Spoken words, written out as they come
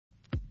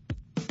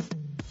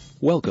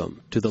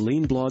Welcome to the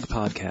Lean Blog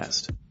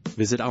Podcast.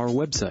 Visit our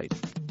website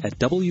at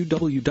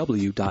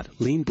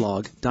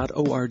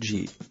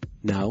www.leanblog.org.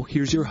 Now,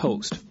 here's your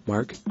host,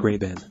 Mark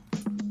Graban.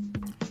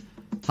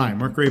 Hi,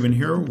 Mark Graban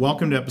here.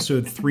 Welcome to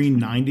episode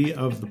 390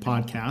 of the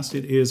podcast.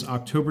 It is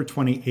October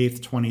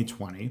 28th,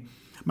 2020.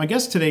 My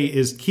guest today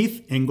is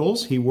Keith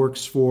Ingles. He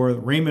works for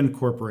Raymond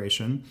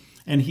Corporation,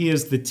 and he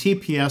is the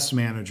TPS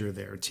manager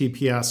there.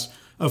 TPS,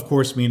 of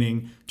course,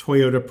 meaning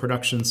Toyota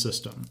Production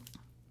System.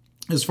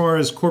 As far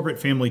as corporate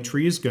family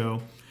trees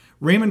go,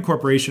 Raymond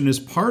Corporation is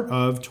part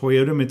of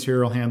Toyota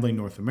Material Handling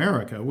North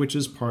America, which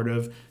is part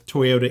of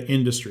Toyota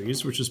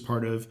Industries, which is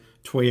part of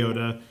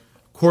Toyota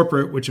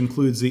Corporate, which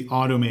includes the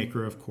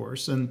automaker, of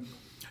course. And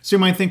so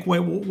you might think,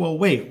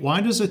 wait,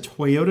 why does a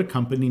Toyota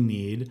company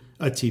need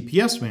a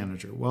TPS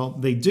manager? Well,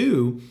 they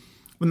do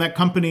when that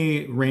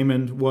company,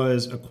 Raymond,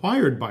 was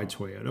acquired by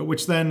Toyota,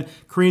 which then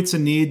creates a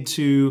need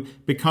to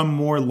become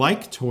more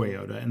like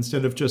Toyota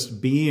instead of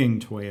just being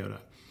Toyota.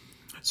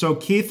 So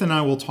Keith and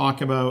I will talk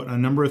about a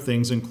number of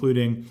things,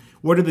 including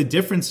what are the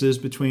differences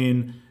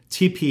between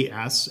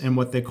TPS and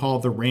what they call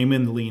the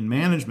Raymond Lean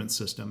Management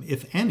System,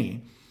 if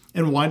any,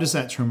 and why does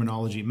that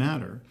terminology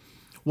matter?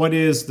 What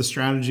is the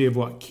strategy of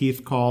what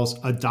Keith calls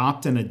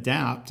adopt and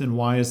adapt, and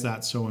why is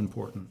that so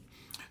important?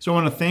 So I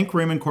want to thank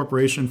Raymond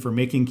Corporation for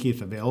making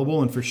Keith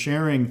available and for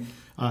sharing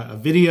a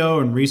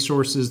video and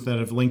resources that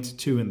I've linked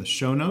to in the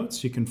show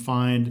notes. You can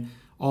find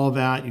all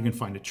that. You can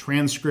find a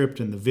transcript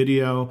and the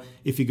video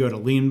if you go to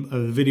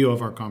the video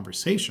of our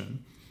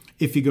conversation,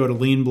 if you go to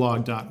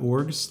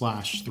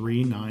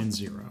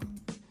leanblog.org/390.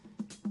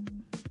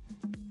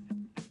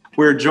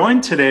 We're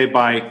joined today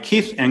by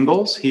Keith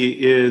Ingles.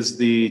 He is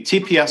the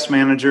TPS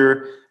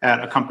manager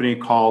at a company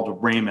called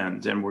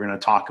Raymond, and we're going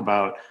to talk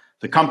about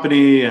the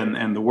company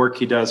and the work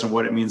he does and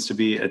what it means to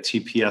be a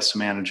TPS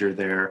manager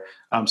there.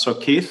 So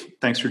Keith,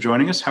 thanks for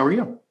joining us. How are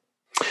you?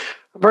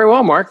 Very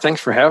well, Mark. Thanks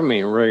for having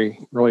me. Really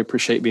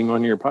appreciate being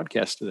on your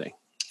podcast today.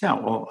 Yeah,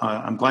 well,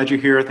 I'm glad you're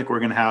here. I think we're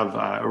going to have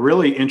a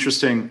really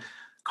interesting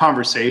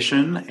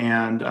conversation,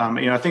 and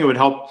I think it would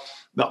help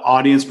the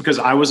audience because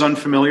I was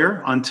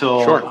unfamiliar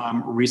until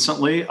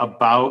recently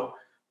about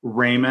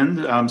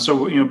Raymond.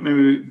 So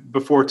maybe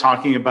before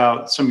talking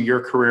about some of your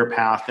career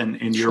path and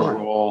in your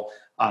role,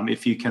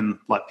 if you can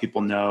let people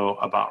know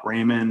about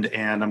Raymond,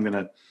 and I'm going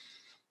to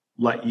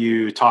let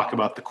you talk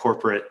about the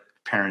corporate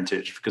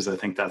parentage because I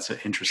think that's an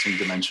interesting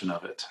dimension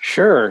of it.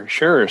 Sure.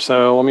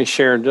 So let me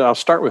share. I'll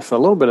start with a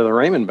little bit of the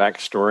Raymond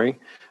backstory.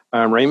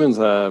 Raymond's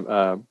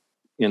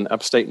in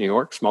upstate New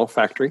York, small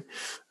factory.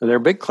 Their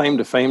big claim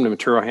to fame in the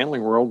material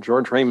handling world,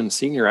 George Raymond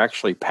Sr.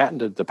 actually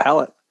patented the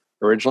pallet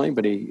originally,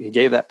 but he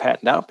gave that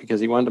patent out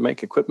because he wanted to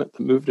make equipment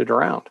that moved it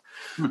around.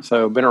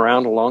 So been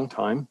around a long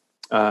time.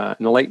 In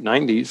the late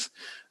 90s,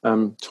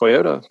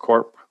 Toyota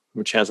Corp,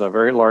 which has a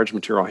very large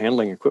material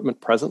handling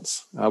equipment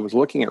presence, was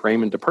looking at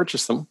Raymond to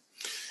purchase them.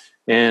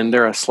 And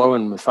they're a slow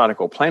and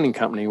methodical planning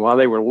company. While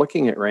they were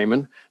looking at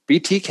Raymond,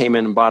 BT came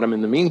in and bought them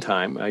in the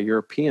meantime, a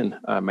European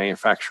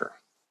manufacturer.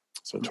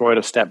 So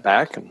Toyota stepped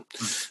back and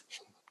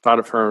thought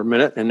it for a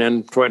minute, and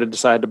then Toyota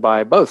decided to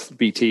buy both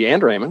BT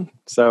and Raymond.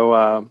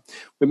 So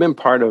we've been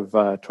part of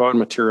Toyota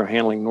Material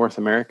Handling North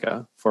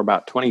America for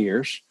about 20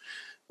 years,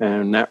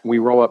 and that we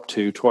roll up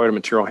to Toyota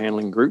Material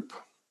Handling Group.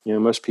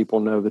 Most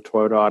people know the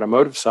Toyota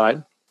automotive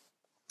side,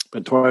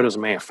 but Toyota as a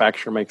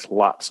manufacturer makes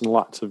lots and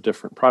lots of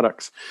different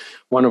products,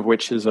 one of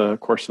which is, of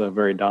course, a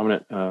very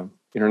dominant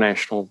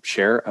international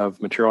share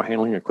of material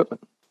handling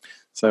equipment.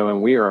 So,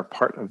 and we are a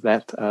part of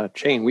that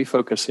chain. We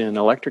focus in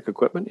electric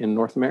equipment in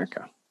North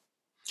America.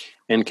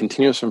 And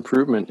continuous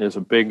improvement is a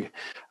big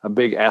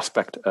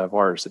aspect of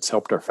ours. It's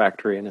helped our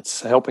factory, and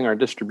it's helping our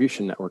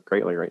distribution network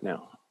greatly right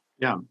now.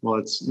 Yeah, well,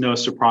 it's no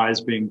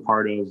surprise being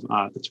part of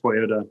the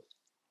Toyota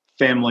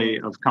family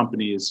of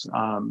companies.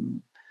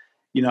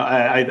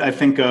 I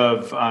think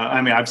of,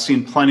 I've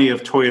seen plenty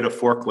of Toyota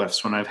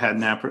forklifts when I've had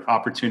an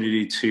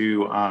opportunity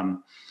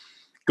to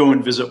go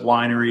and visit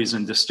wineries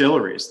and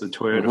distilleries. The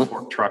Toyota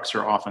fork trucks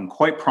are often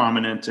quite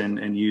prominent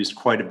and used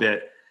quite a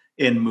bit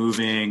in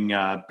moving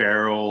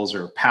barrels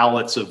or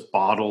pallets of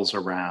bottles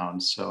around.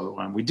 So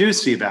we do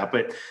see that.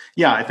 But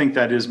yeah, I think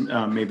that is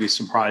maybe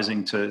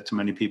surprising to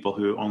many people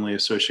who only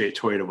associate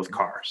Toyota with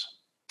cars.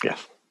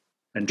 Yes.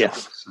 And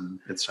trucks and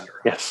et cetera.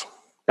 Yes.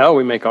 Oh,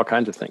 we make all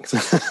kinds of things.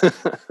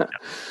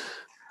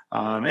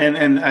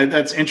 And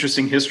that's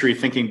interesting history,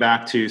 thinking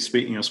back to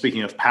speaking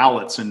of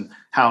pallets and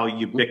how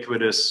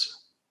ubiquitous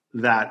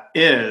that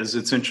is.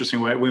 It's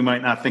interesting. We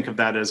might not think of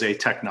that as a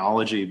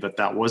technology, but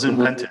that was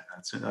invented.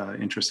 That's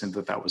interesting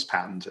that was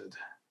patented.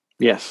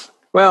 Yes.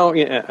 Well,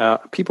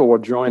 people will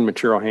join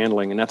material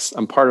handling, and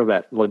I'm part of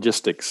that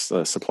logistics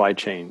supply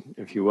chain,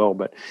 if you will.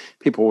 But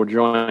people will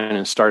join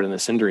and start in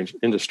this industry,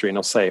 and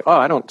they'll say, "Oh,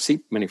 I don't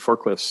see many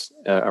forklifts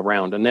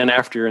around." And then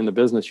after you're in the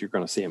business, you're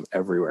going to see them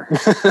everywhere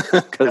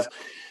because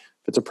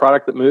if it's a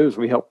product that moves,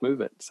 we help move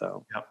it.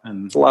 So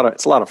and it's a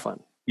lot of fun.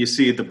 You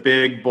see the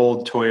big,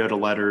 bold Toyota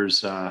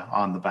letters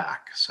on the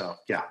back. So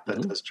yeah,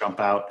 that does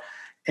jump out.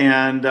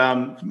 And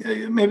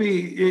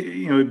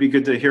maybe it'd be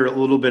good to hear a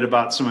little bit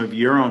about some of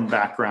your own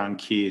background,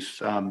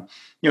 Keith. A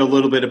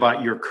little bit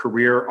about your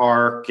career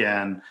arc,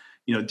 and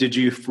did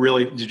you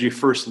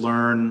first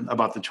learn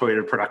about the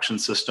Toyota production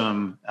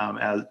system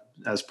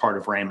as part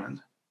of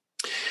Raymond?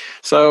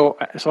 So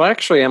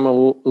actually, I'm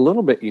a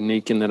little bit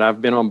unique in that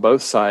I've been on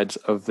both sides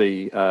of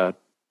the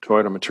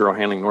Toyota Material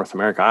Handling North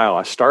America aisle.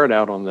 I started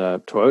out on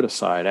the Toyota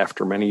side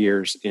after many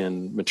years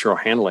in material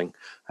handling.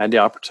 I had the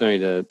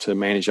opportunity to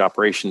manage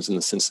operations in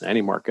the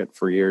Cincinnati market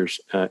for years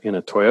in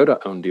a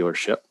Toyota-owned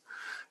dealership.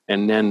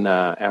 And then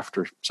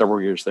after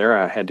several years there,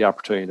 I had the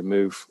opportunity to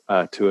move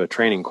to a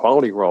training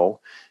quality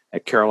role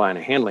at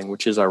Carolina Handling,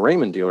 which is our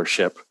Raymond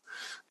dealership.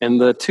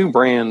 And the two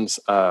brands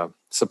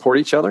support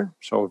each other.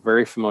 So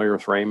very familiar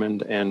with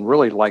Raymond and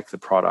really like the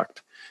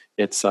product.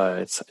 It's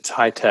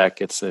high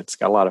tech. It's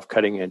got a lot of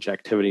cutting edge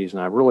activities,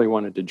 and I really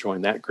wanted to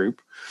join that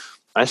group.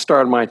 I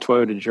started my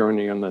Toyota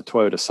journey on the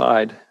Toyota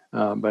side,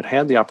 but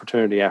had the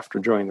opportunity after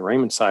joining the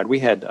Raymond side. We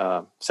had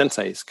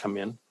senseis come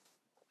in,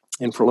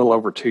 and for a little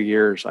over 2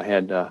 years, I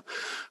had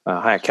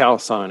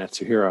Hayakawa-san,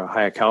 Atsuhiro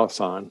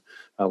Hayakawa-san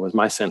was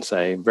my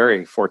sensei.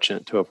 Very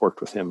fortunate to have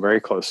worked with him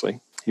very closely.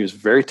 He was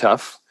very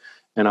tough.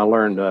 And I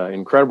learned an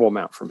incredible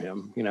amount from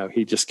him.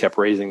 He just kept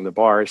raising the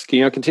bars.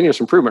 Continuous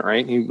improvement,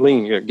 right?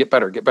 Get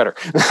better.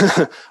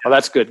 Oh,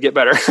 that's good. Get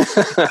better.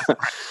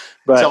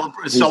 But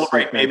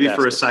celebrate maybe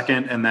for a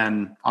second and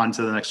then on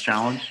to the next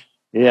challenge.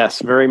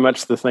 Yes, very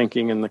much the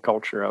thinking and the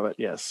culture of it.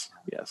 Yes.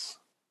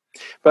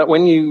 But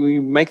when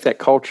you make that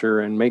culture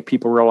and make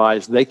people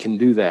realize they can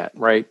do that,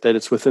 right? That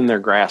it's within their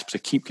grasp to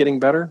keep getting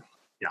better.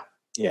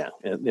 Yeah.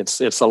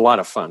 It's a lot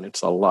of fun.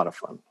 It's a lot of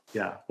fun.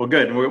 Yeah, well,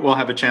 good. We'll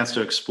have a chance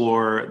to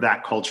explore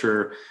that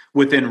culture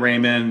within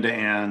Raymond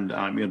and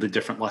the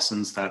different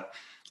lessons that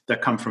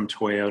come from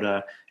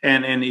Toyota,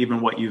 and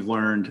even what you've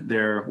learned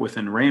there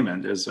within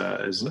Raymond is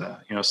a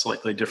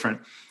slightly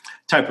different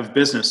type of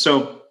business.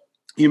 So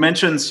you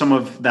mentioned some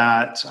of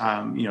that,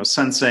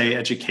 sensei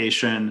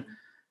education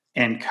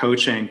and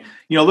coaching.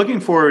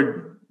 Looking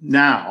forward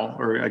now,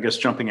 or I guess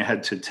jumping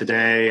ahead to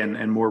today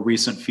and more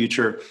recent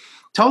future.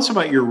 Tell us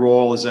about your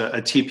role as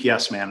a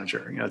TPS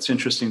manager. It's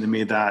interesting to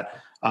me that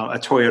a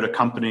Toyota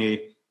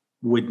company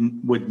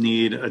would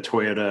need a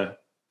Toyota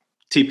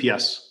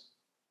TPS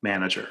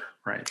manager,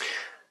 right?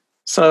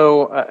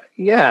 So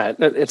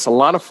it's a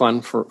lot of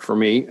fun for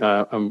me.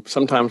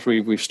 Sometimes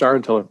we've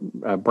started to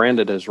brand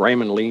it as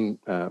Raymond Lean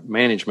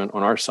Management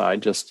on our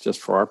side, just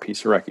for our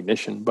piece of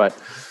recognition. But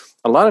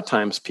a lot of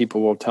times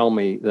people will tell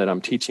me that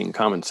I'm teaching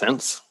common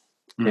sense.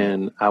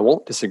 And I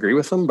won't disagree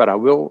with them, but I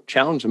will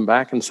challenge them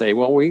back and say,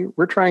 well,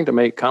 we're trying to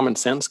make common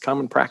sense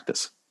common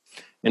practice.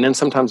 And then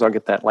sometimes I'll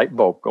get that light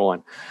bulb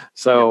going.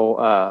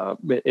 So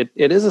it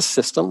is a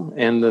system,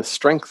 and the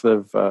strength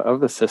of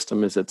the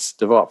system is it's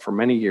developed for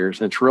many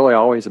years. And it's really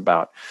always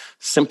about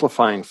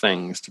simplifying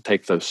things to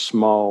take those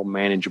small,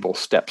 manageable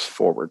steps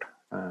forward.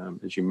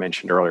 As you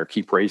mentioned earlier,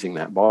 keep raising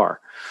that bar.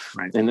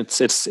 Right. And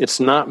it's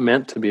not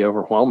meant to be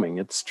overwhelming.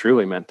 It's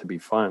truly meant to be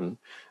fun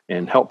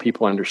and help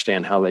people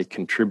understand how they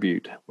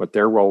contribute, what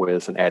their role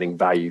is in adding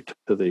value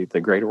to the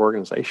greater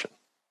organization.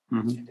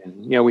 Mm-hmm.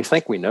 And, we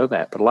think we know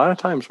that, but a lot of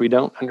times we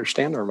don't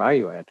understand our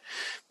value add.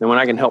 And when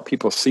I can help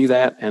people see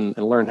that and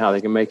learn how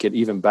they can make it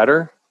even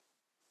better,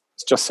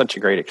 it's just such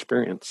a great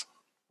experience.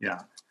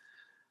 Yeah.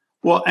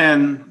 Well,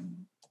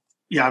 and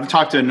I've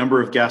talked to a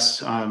number of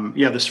guests.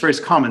 This phrase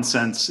common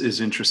sense is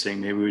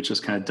interesting. Maybe we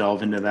just kind of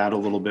delve into that a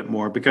little bit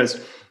more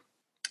because,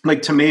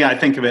 to me, I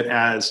think of it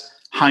as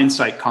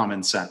hindsight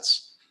common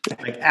sense.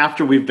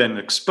 After we've been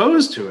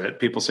exposed to it,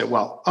 people say,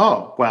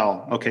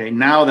 okay,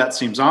 now that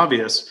seems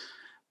obvious.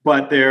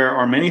 But there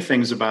are many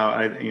things about,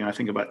 I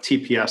think about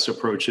TPS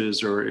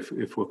approaches, or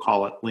if we'll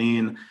call it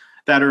lean,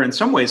 that are in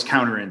some ways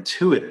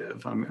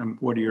counterintuitive.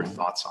 What are your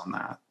thoughts on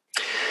that?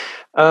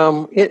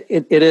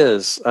 It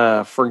is.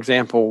 For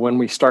example, when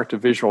we start to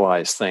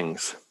visualize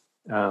things,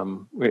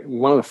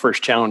 one of the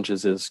first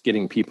challenges is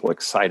getting people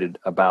excited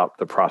about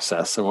the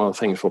process. And one of the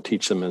things we'll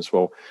teach them is,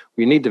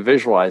 we need to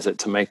visualize it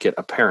to make it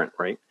apparent,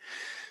 right?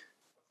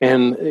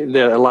 And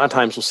a lot of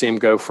times we'll see them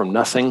go from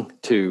nothing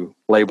to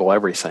label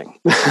everything.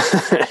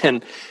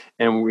 and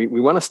we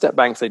want to step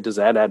back and say, does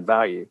that add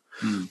value?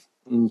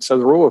 And so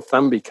the rule of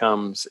thumb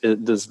becomes,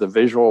 does the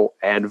visual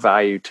add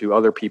value to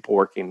other people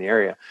working in the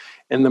area?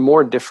 And the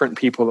more different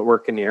people that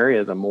work in the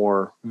area, the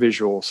more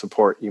visual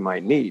support you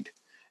might need.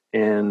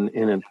 And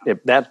if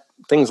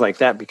things like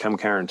that become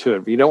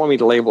counterintuitive. You don't want me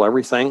to label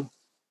everything.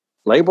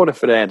 Label it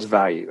if it adds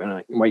value.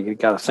 And you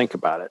got to think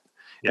about it.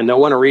 Yeah. And don't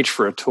want to reach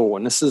for a tool.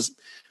 And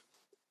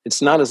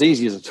it's not as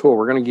easy as a tool.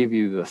 We're going to give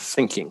you the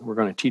thinking. We're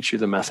going to teach you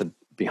the method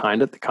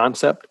behind it, the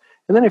concept.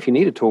 And then if you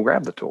need a tool,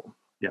 grab the tool.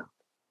 Yeah.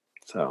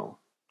 So.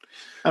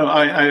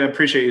 I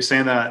appreciate you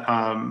saying that.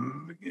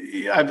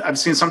 I've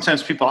seen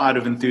sometimes people out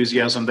of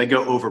enthusiasm, they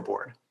go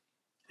overboard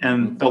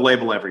and they'll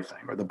label everything,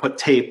 or they'll put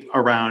tape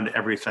around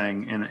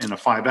everything in a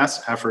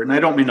 5S effort. And I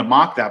don't mean to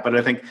mock that, but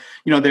I think,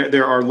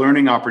 there are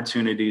learning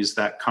opportunities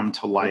that come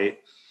to light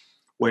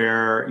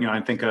where,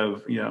 I think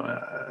of,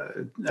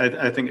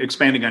 I think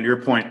expanding on your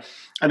point,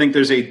 I think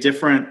there's a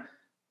different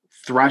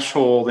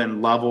threshold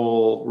and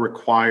level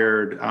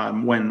required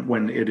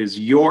when it is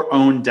your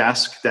own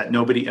desk that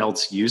nobody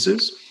else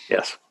uses.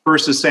 Yes.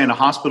 Versus, say, in a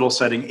hospital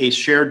setting, a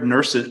shared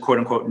nurses, quote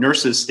unquote,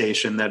 nurses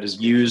station that is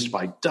used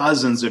by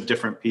dozens of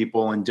different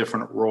people in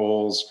different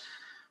roles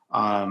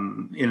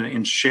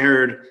in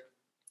shared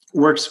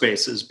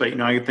workspaces. But,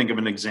 I can think of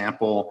an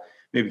example,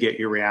 maybe get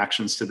your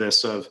reactions to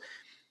this, of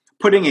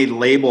putting a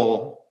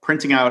label,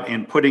 printing out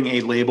and putting a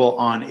label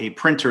on a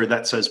printer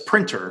that says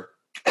printer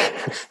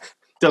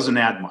doesn't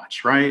add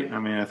much, right? I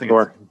mean, I think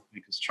sure.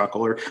 It's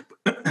chuckle, or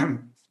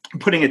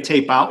putting a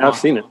tape outline. I've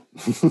seen it.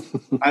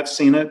 I've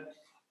seen it.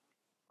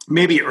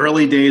 Maybe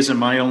early days in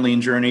my own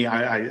lean journey,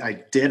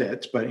 I did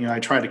it, but I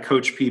try to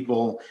coach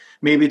people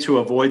maybe to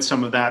avoid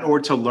some of that or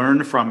to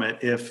learn from it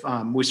if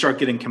we start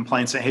getting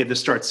complaints that, hey, this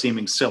starts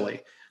seeming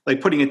silly. Like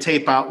putting a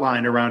tape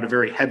outline around a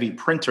very heavy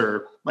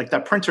printer, like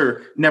that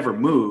printer never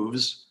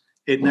moves.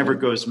 It never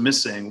goes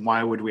missing.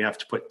 Why would we have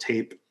to put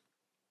tape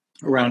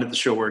around it to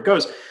show where it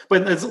goes?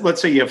 But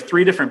let's say you have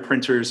 3 different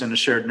printers in a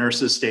shared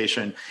nurses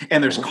station,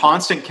 and there's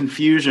constant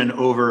confusion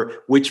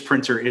over which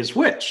printer is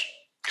which.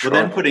 Sure.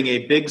 Well, then putting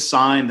a big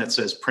sign that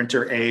says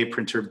printer A,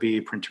 printer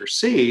B, printer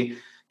C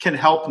can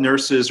help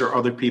nurses or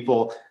other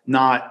people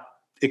not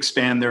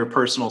expand their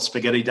personal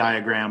spaghetti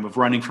diagram of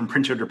running from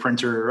printer to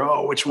printer.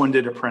 Oh, which one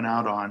did it print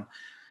out on?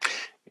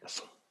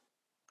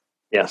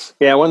 Yes.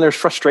 Yeah. When there's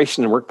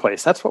frustration in the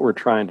workplace, that's what we're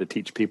trying to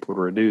teach people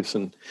to reduce.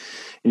 And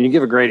you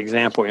give a great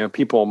example.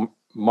 People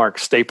mark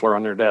stapler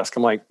on their desk.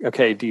 I'm like,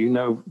 okay, do you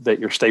know that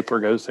your stapler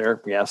goes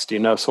there? Yes. Do you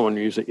know someone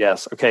use it?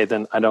 Yes. Okay.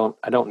 Then I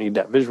don't need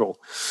that visual.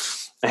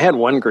 I had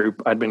one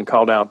group I'd been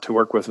called out to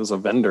work with as a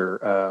vendor,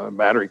 a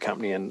battery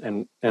company,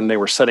 and they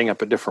were setting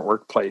up a different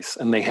workplace,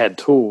 and they had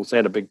tools. They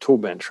had a big tool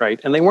bench, right?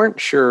 And they weren't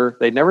sure.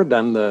 They'd never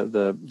done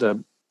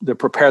the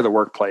prepare the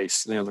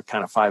workplace, the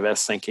kind of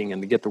 5S thinking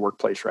and to get the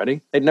workplace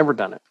ready. They'd never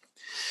done it.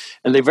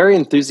 And they very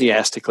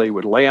enthusiastically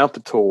would lay out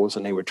the tools,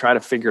 and they would try to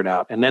figure it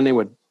out. And then they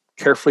would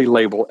carefully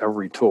label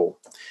every tool.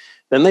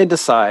 Then they'd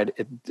decide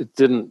it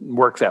didn't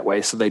work that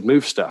way, so they'd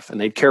move stuff,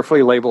 and they'd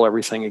carefully label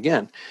everything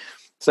again.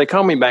 So they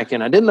called me back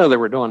in. I didn't know they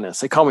were doing this.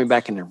 They called me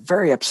back in. They're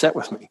very upset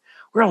with me.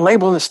 We're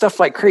labeling this stuff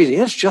like crazy.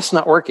 It's just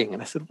not working.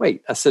 And I said,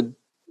 wait. I said,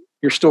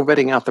 you're still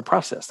vetting out the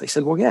process. They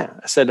said, well, yeah.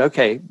 I said,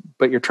 okay,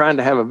 but you're trying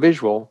to have a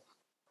visual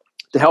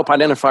to help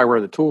identify where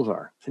the tools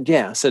are. I said,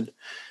 yeah. I said,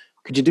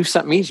 could you do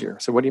something easier? I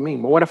said, what do you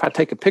mean? Well, what if I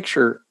take a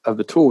picture of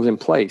the tools in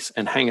place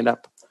and hang it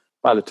up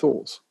by the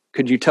tools?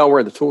 Could you tell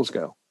where the tools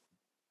go?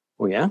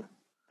 Well, yeah.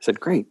 I said,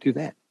 great, do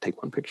that.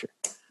 Take one picture.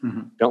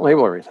 Mm-hmm. Don't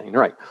label everything.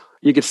 Right.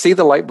 You could see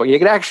the light bulb. You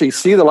could actually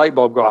see the light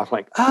bulb go off.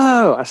 Like,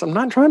 oh, I said, I'm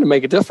not trying to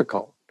make it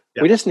difficult.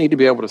 Yep. We just need to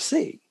be able to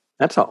see.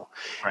 That's all.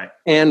 Right.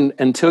 And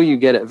until you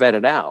get it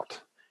vetted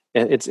out,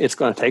 it's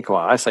going to take a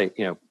while. I say,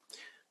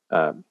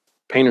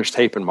 painter's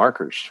tape and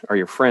markers are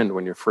your friend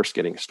when you're first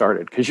getting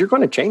started because you're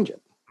going to change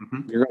it.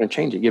 Mm-hmm. You're going to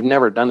change it. You've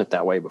never done it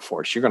that way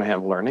before. So you're going to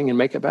have learning and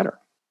make it better.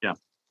 Yeah.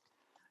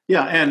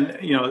 Yeah. And,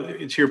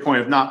 to your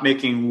point of not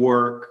making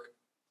work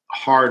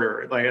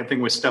harder, like I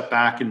think we step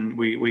back and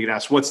we could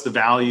ask, what's the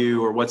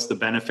value or what's the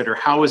benefit or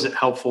how is it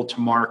helpful to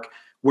mark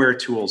where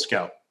tools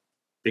go?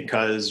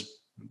 Because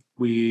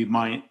we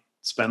might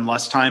spend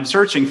less time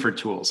searching for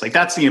tools. Like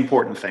that's the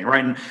important thing,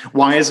 right? And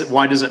why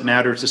does it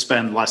matter to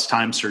spend less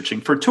time searching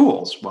for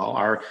tools? Well,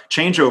 our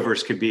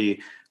changeovers could be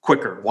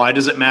quicker. Why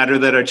does it matter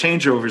that our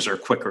changeovers are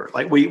quicker?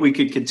 Like we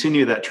could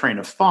continue that train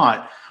of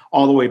thought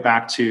all the way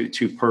back to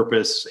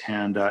purpose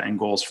and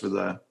goals for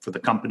the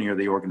company or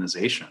the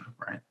organization,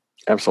 right?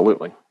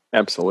 Absolutely.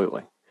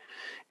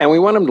 And we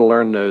want them to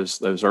learn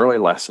those early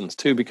lessons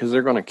too, because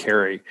they're going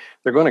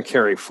to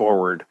carry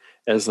forward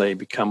as they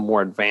become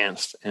more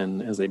advanced.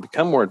 And as they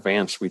become more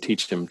advanced, we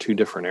teach them 2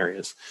 different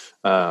areas,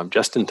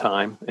 just in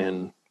time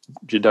and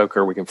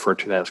Jidoka, we can refer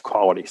to that as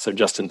quality. So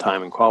just in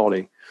time and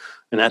quality,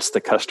 and that's the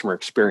customer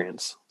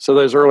experience. So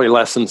those early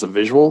lessons of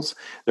visuals,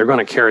 they're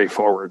going to carry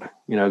forward.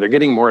 They're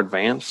getting more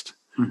advanced,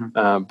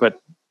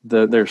 but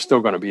they're still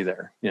going to be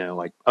there.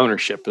 Like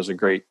ownership is a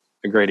great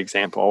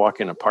example. I walk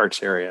in a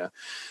parts area,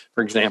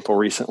 for example,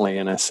 recently,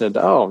 and I said,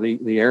 oh,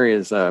 the area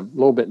is a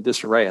little bit in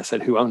disarray. I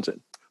said, who owns it?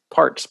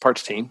 Parts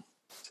team.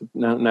 I said,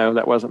 no,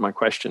 that wasn't my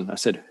question. I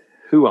said,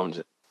 who owns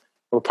it?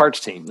 Well, parts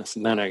team. I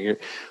said, no, you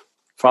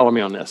follow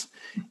me on this.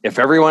 If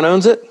everyone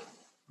owns it,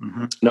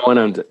 no one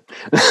owns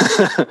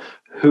it.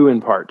 Who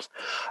in parts?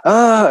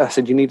 I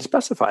said, you need to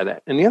specify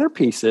that. And the other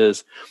piece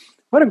is,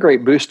 what a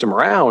great boost to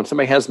morale when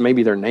somebody has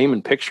maybe their name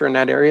and picture in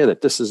that area,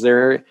 that this is their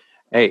area.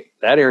 Hey,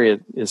 that area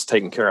is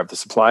taken care of. The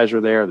supplies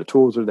are there. The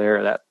tools are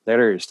there. That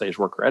area stays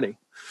work ready.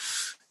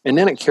 And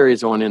then it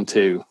carries on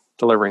into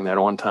delivering that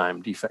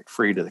on-time,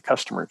 defect-free to the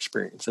customer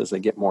experience as they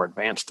get more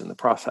advanced in the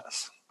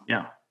process.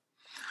 Yeah.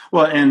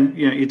 Well, and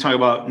you talk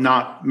about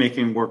not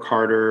making work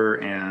harder.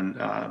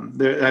 And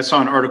I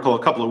saw an article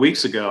a couple of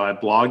weeks ago. I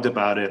blogged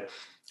about it.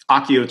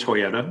 Akio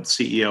Toyoda,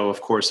 CEO,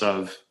 of course,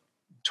 of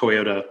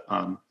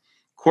Toyota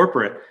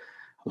Corporate,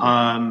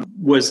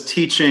 was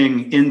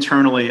teaching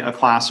internally a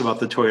class about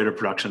the Toyota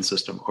production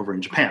system over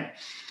in Japan.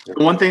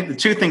 The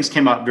two things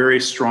came out very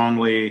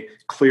strongly,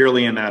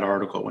 clearly in that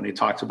article when he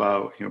talked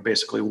about,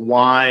 basically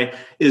why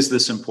is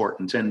this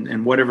important, and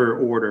in whatever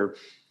order,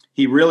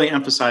 he really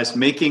emphasized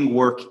making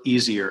work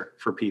easier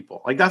for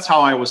people. Like that's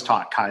how I was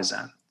taught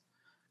Kaizen,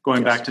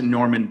 going back to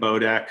Norman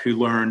Bodek, who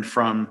learned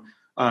from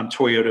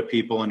Toyota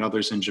people and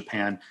others in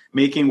Japan.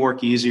 Making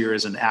work easier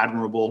is an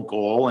admirable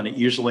goal, and it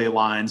usually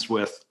aligns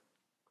with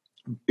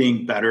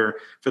being better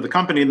for the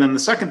company. And then the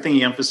second thing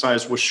he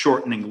emphasized was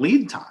shortening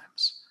lead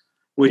times,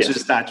 which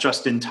is that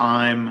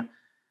just-in-time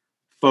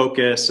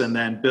focus, and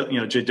then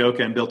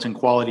Jidoka and built-in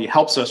quality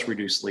helps us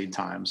reduce lead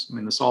times. I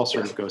mean, this all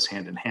sort of goes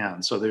hand in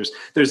hand. So there's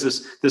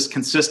this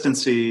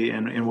consistency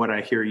in what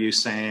I hear you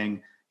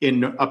saying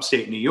in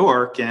upstate New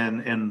York,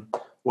 and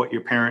what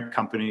your parent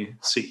company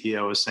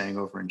CEO is saying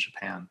over in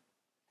Japan.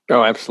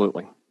 Oh,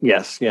 absolutely.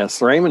 Yes. The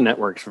Raymond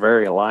Network's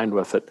very aligned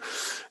with it.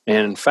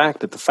 And in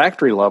fact, at the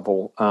factory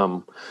level,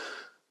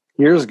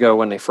 years ago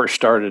when they first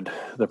started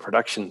the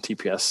production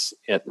TPS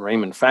at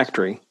Raymond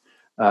Factory,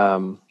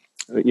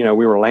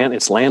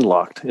 it's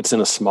landlocked. It's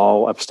in a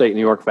small upstate New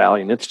York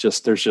Valley, and there's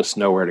just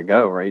nowhere to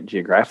go, right,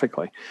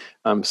 geographically.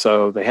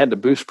 So they had to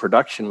boost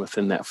production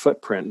within that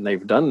footprint, and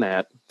they've done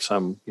that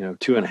some,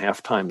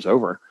 2.5 times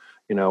over,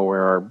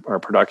 where our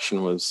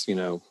production was,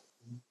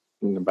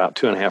 about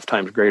 2.5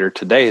 times greater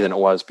today than it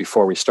was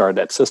before we started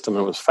that system.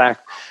 And it was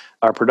fact,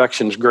 our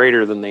production is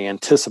greater than they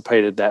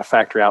anticipated that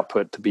factory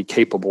output to be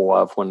capable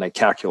of when they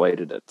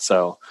calculated it.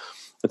 So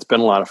it's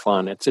been a lot of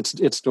fun.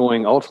 It's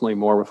doing ultimately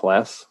more with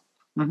less.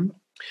 Mm-hmm.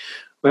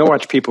 We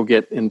watch people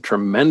get in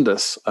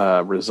tremendous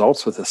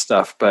results with this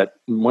stuff, but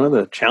one of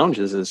the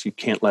challenges is you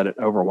can't let it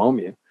overwhelm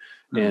you.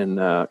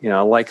 And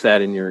I like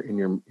that in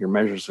your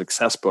measures of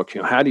success book.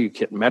 How do you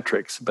get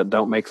metrics but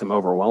don't make them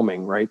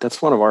overwhelming? Right,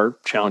 that's one of our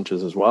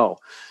challenges as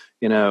well.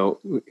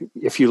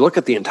 If you look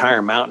at the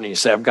entire mountain and you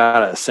say, I've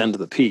got to ascend to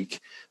the peak,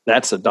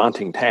 that's a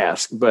daunting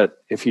task. But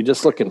if you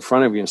just look in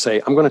front of you and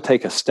say, I'm going to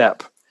take a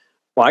step,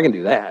 well, I can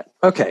do that.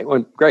 Okay,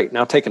 well, great.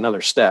 Now take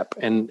another step.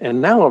 And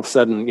now all of a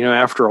sudden,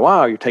 after a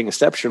while, you're taking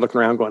steps. You're looking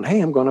around, going,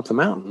 "Hey, I'm going up the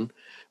mountain."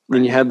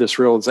 And you have this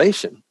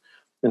realization.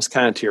 It's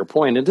kind of to your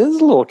point. It is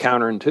a little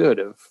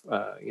counterintuitive.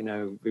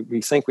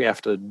 We think we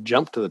have to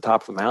jump to the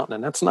top of the mountain,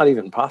 and that's not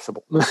even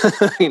possible.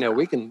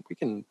 We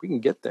can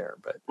get there,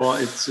 but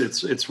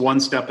it's one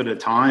step at a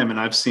time, and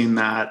I've seen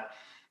that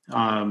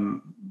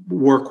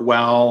work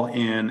well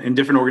in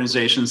different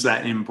organizations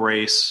that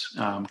embrace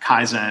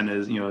Kaizen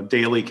as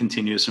daily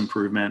continuous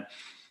improvement,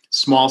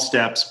 small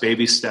steps,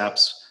 baby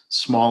steps,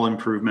 small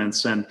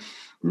improvements, and.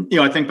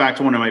 I think back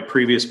to one of my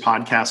previous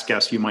podcast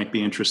guests you might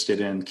be interested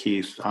in,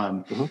 Keith,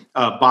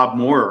 Bob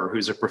Moorer,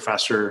 who's a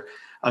professor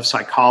of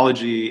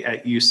psychology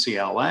at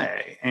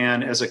UCLA.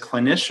 And as a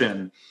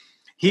clinician,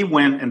 he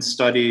went and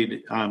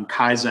studied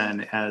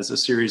Kaizen as a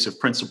series of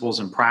principles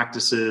and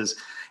practices.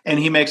 And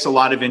he makes a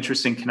lot of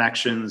interesting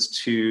connections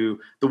to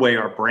the way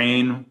our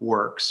brain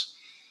works.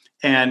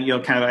 And,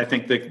 I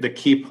think the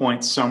key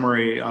point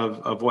summary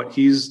of what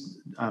he's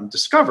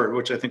discovered,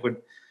 which I think would,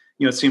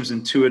 it seems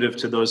intuitive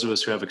to those of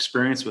us who have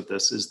experience with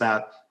this, is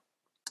that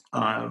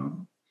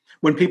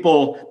when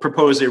people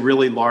propose a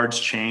really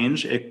large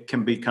change, it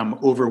can become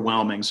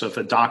overwhelming. So if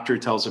a doctor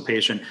tells a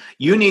patient,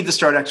 you need to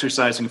start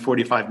exercising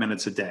 45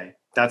 minutes a day,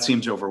 that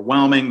seems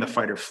overwhelming. The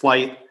fight or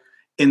flight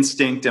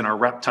instinct in our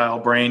reptile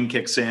brain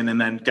kicks in. And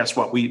then guess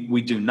what?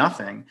 We do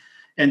nothing.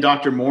 And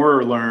Dr.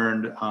 Moorer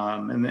learned,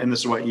 and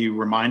this is what you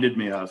reminded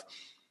me of,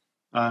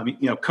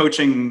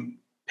 coaching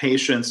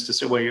patients to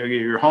say, well,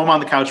 you're home on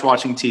the couch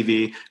watching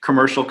TV,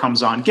 commercial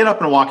comes on, get up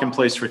and walk in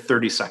place for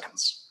 30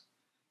 seconds.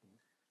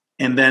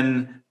 And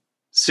then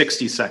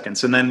 60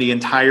 seconds, and then the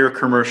entire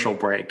commercial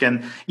break.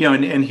 And,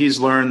 and he's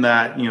learned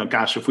that,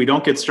 if we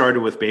don't get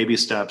started with baby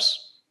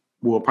steps,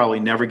 we'll probably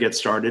never get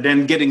started.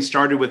 And getting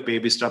started with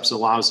baby steps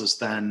allows us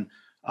then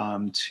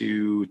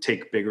to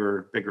take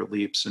bigger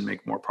leaps and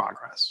make more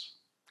progress.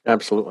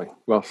 Absolutely.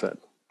 Well said.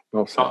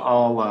 Well said.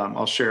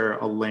 I'll share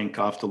a link.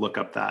 I'll have to look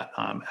up that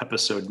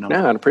episode number.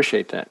 Yeah, I'd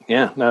appreciate that.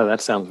 Yeah, no,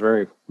 that sounds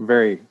very,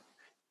 very,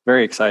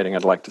 very exciting.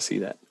 I'd like to see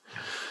that.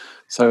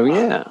 So,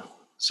 yeah.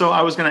 So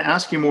I was going to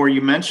ask you more. You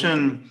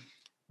mentioned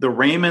the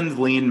Raymond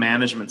Lean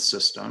Management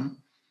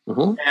System.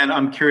 Mm-hmm. And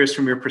I'm curious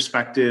from your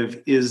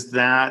perspective, is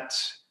that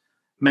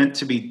meant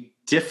to be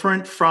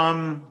different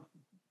from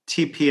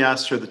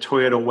TPS or the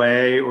Toyota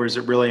Way, or is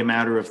it really a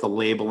matter of the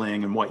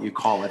labeling and what you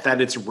call it?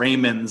 That it's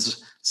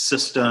Raymond's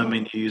system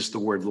and you use the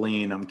word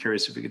lean. I'm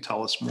curious if you could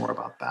tell us more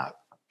about that.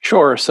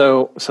 Sure.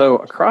 So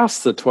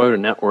across the Toyota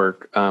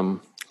network,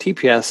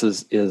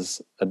 TPS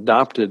is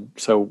adopted.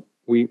 So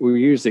we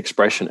use the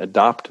expression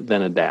adopt,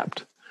 then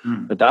adapt.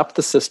 Adopt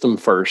the system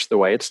first, the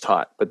way it's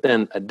taught, but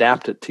then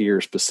adapt it to your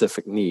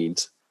specific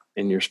needs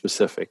and your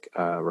specific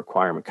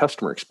requirement,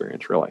 customer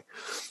experience, really.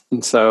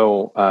 And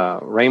so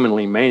Raymond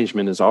Lean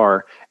Management is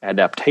our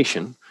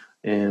adaptation,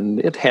 and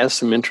it has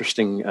some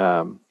interesting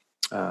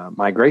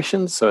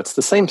migrations. So it's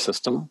the same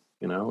system,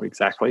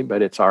 exactly,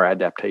 but it's our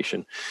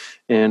adaptation.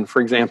 And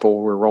for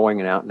example, we're rolling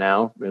it out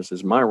now, as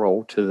is my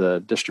role, to the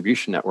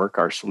distribution network,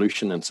 our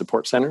solution and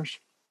support centers.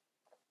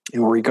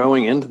 And we're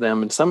going into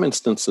them. In some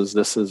instances,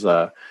 this is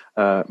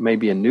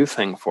maybe a new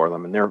thing for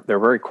them, and they're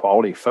very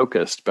quality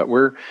focused. But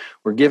we're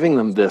giving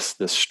them this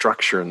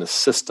structure and this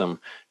system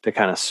to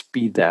kind of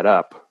speed that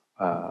up,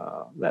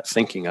 that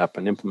thinking up,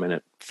 and implement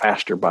it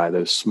faster by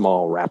those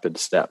small, rapid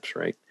steps,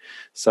 right?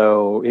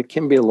 So it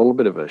can be a little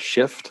bit of a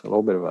shift, a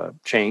little bit of a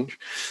change,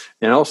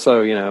 and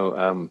also,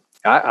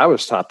 I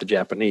was taught the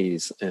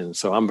Japanese, and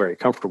so I'm very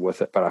comfortable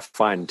with it. But I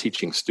find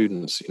teaching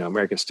students,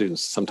 American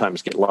students,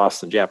 sometimes get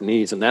lost in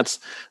Japanese, and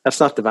that's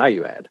not the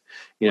value add.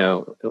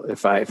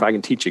 If I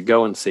can teach you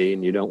Go and See,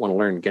 and you don't want to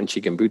learn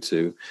Genchi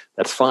Genbutsu,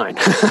 that's fine.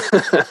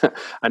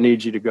 I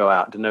need you to go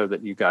out to know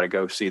that you got to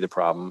go see the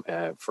problem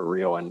for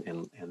real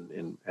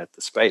and at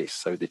the space,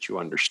 so that you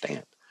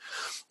understand.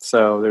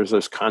 So there's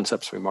those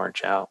concepts we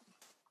march out,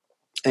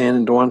 and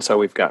in doing so,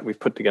 we've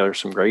put together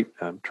some great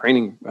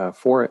training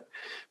for it.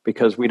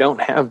 Because we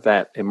don't have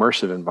that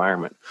immersive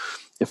environment.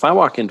 If I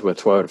walk into a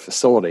Toyota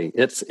facility,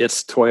 it's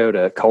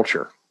Toyota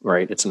culture,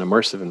 right? It's an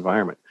immersive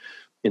environment.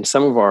 In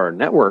some of our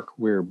network,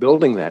 we're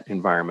building that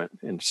environment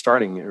and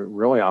starting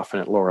really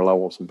often at lower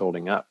levels and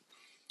building up.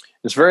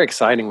 It's very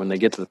exciting when they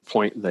get to the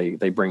point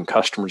they bring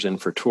customers in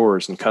for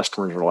tours, and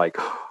customers are like,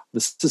 oh,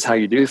 this is how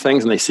you do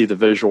things, and they see the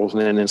visuals, and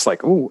then it's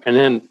like, ooh, and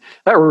then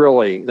that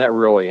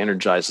really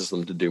energizes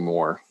them to do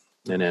more.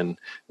 And then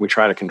we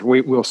try to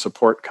we'll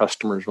support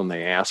customers when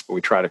they ask, but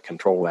we try to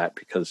control that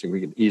because we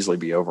can easily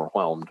be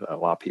overwhelmed. A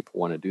lot of people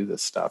want to do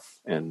this stuff,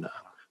 and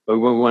but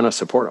we want to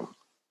support them.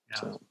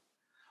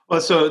 Yeah.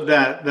 So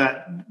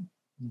that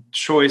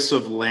choice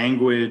of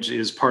language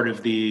is part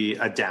of the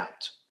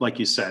adapt, like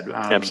you said.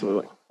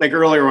 Absolutely. Like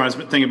earlier when I was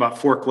thinking about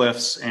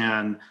forklifts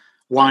and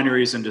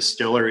wineries and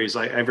distilleries,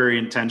 I very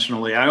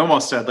intentionally, I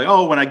almost said like,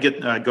 when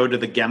I go to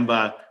the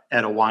Gemba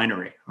at a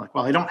winery, I'm like,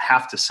 well, I don't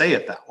have to say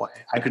it that way.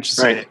 I could just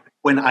say it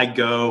when I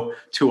go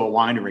to a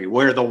winery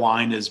where the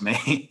wine is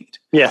made.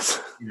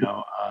 Yes.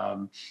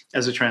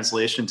 As a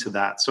translation to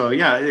that. So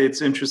yeah,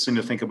 it's interesting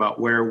to think about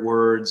where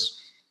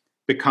words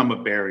become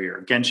a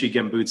barrier. Genchi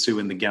Genbutsu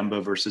in the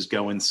Gemba versus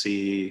Go and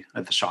See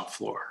at the shop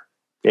floor.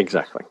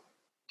 Exactly.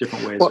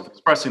 Different ways of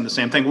expressing the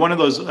same thing. One of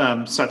those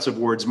sets of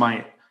words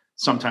might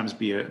sometimes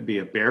be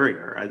a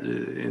barrier.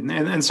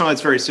 And so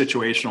it's very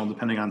situational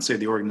depending on, say,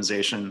 the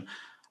organization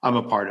I'm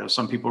a part of.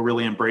 Some people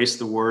really embrace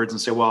the words and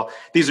say, well,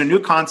 these are new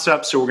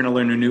concepts, so we're going to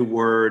learn a new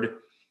word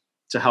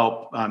to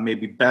help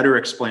maybe better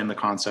explain the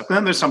concept. And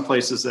then there's some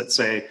places that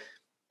say,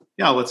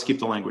 yeah, let's keep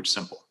the language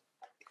simple.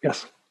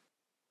 Yes.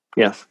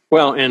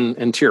 Well,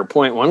 and to your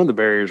point, one of the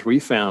barriers we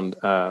found,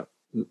 I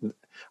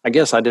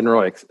guess I didn't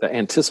really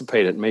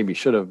anticipate it, maybe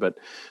should have, but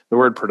the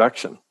word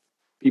production.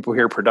 People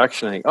hear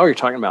production and think, oh, you're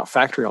talking about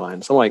factory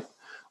lines. I'm like,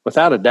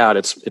 without a doubt,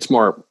 it's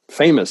more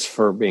famous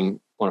for being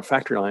on a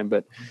factory line,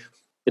 but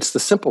it's the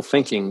simple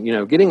thinking,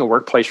 getting a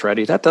workplace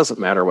ready. That doesn't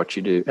matter what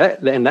you do.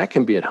 And that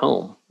can be at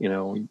home.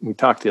 We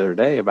talked the other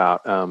day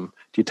about, do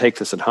you take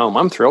this at home?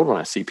 I'm thrilled when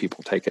I see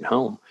people take it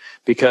home,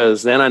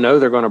 because then I know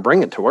they're going to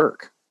bring it to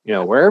work.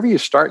 Wherever you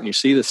start and you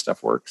see this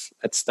stuff works,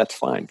 that's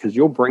fine, because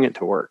you'll bring it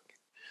to work.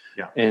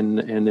 Yeah.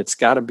 And it's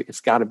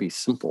gotta be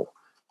simple,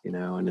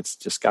 and it's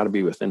just gotta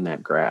be within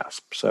that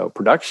grasp. So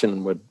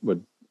production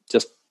would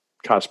just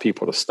cause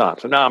people to stop.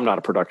 So no, I'm not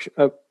a production.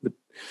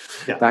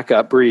 Back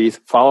up, breathe,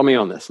 follow me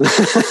on this.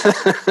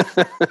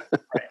 Right.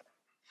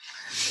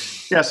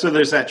 Yeah, so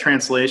there's that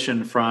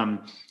translation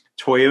from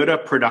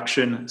Toyota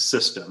production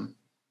system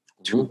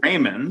to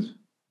Raymond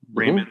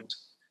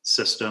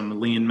system,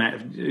 lean,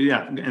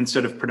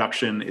 instead of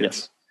production,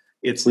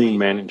 it's lean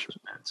management.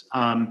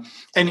 And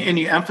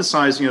you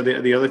emphasize,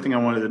 the other thing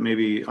I wanted to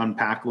maybe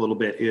unpack a little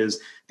bit is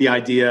the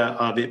idea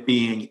of it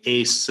being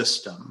a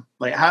system.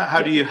 Like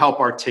how do you help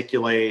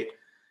articulate?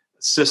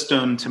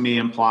 System to me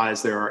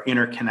implies there are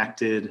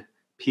interconnected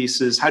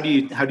pieces. How do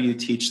you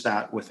teach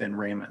that within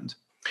Raymond?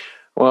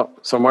 Well,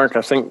 so Mark,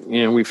 I think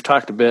we've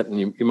talked a bit, and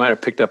you might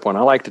have picked up on. I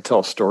like to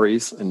tell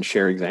stories and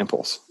share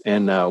examples.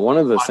 And one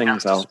of the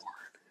things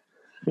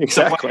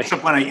except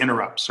when I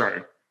interrupt.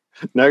 Sorry.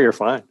 No, you're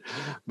fine.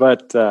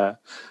 But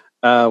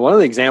one of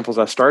the examples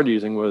I started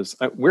using was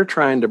we're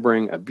trying to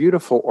bring a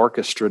beautiful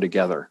orchestra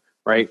together,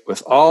 right,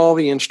 with all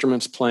the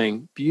instruments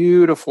playing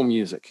beautiful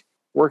music,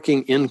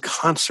 working in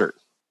concert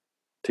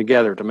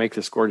together to make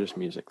this gorgeous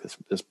music, this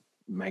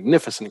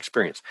magnificent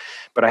experience.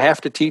 But I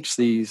have to teach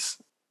these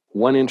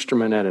one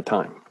instrument at a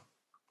time.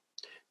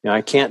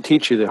 I can't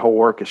teach you the whole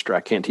orchestra.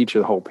 I can't teach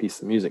you the whole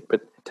piece of music.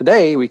 But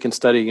today we can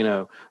study,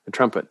 the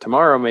trumpet.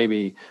 Tomorrow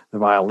maybe the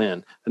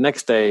violin. The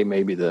next day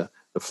maybe the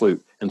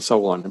flute, and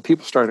so on. And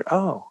people started,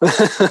 so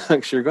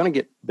you're going to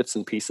get bits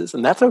and pieces,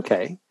 and that's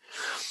okay.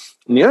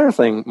 And the other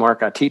thing,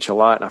 Mark, I teach a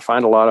lot, and I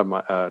find a lot of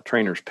my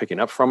trainers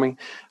picking up from me.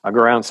 I go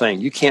around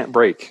saying, you can't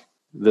break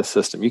this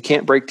system. You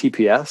can't break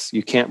TPS.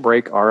 You can't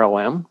break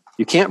RLM.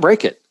 You can't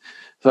break it.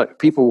 So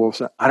people will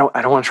say, I don't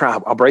want to try.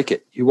 I'll break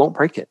it. You won't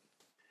break it.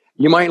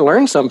 you might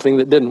learn something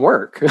that didn't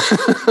work.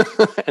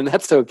 And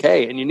that's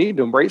okay. And you need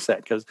to embrace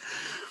that, because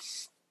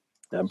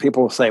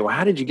people will say, well,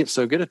 how did you get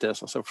so good at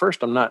this? So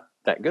first, I'm not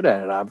that good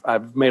at it.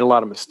 I've made a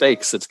lot of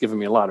mistakes. That's given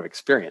me a lot of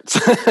experience.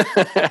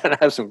 And I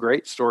have some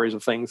great stories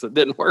of things that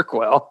didn't work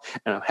well,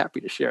 and I'm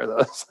happy to share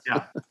those.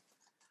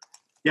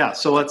 Yeah.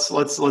 So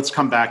let's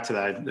come back to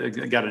that. I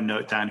got a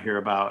note down here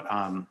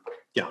about,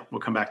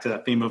 we'll come back to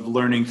that theme of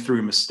learning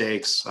through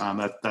mistakes.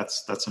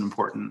 That's an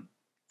important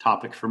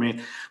topic for me.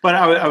 But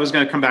I was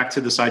going to come back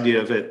to this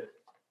idea of it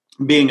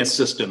being a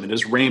system. It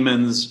is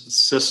Raymond's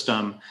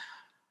system.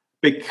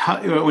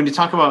 Because when you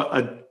talk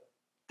about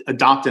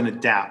adopt and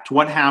adapt,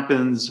 what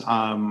happens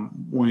when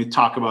we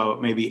talk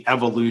about maybe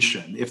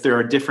evolution? If there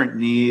are different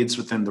needs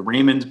within the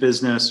Raymond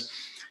business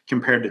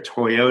compared to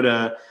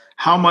Toyota,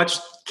 how much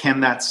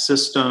can that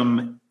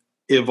system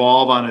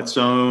evolve on its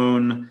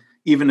own,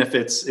 even if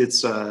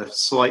it's a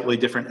slightly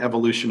different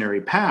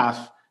evolutionary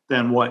path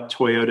than what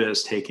Toyota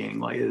is taking?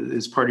 Like,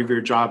 is part of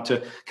your job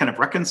to kind of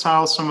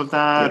reconcile some of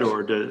that,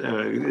 or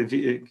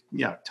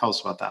tell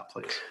us about that,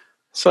 please.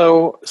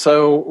 So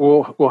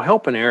we'll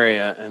help an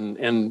area,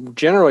 and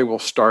generally we'll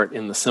start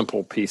in the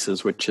simple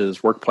pieces, which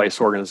is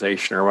workplace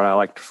organization, or what I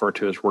like to refer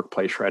to as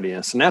workplace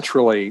readiness. And that's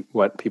really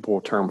what people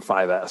will term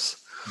 5S.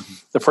 Mm-hmm.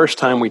 The first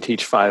time we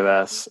teach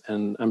 5S,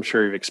 and I'm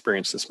sure you've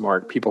experienced this,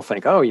 Mark, people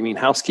think, oh, you mean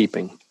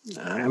housekeeping?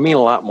 I mean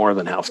a lot more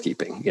than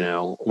housekeeping.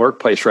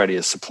 Workplace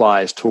readiness,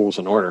 supplies, tools,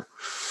 and order.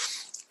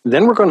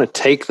 Then we're going to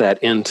take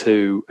that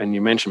into, and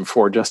you mentioned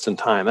before, just in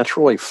time. That's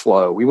really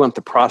flow. We want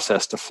the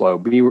process to flow.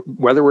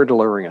 Whether we're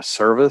delivering a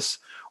service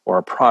or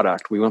a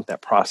product, we want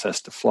that process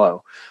to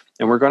flow.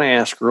 And we're going to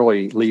ask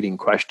really leading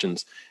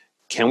questions.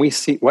 Can we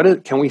see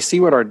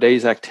what our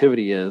day's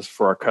activity is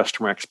for our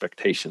customer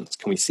expectations?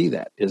 Can we see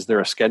that? Is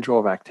there a schedule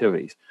of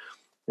activities?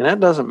 And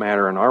that doesn't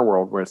matter in our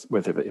world with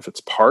if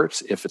it's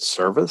parts, if it's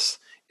service,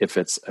 if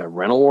it's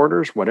rental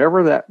orders,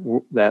 whatever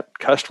that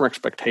customer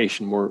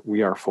expectation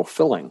we are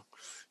fulfilling.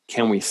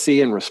 Can we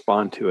see and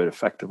respond to it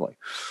effectively?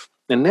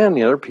 And then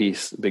the other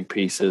big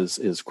piece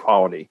is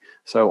quality.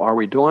 So are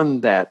we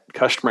doing that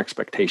customer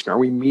expectation? Are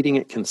we meeting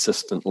it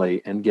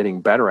consistently and getting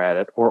better at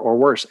it, or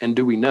worse? And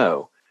do we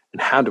know?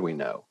 And how do we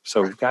know?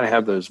 So we've got to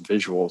have those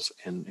visuals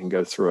and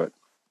go through it.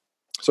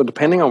 So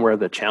depending on where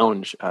the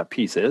challenge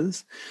piece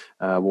is,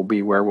 will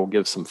be where we'll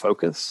give some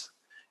focus.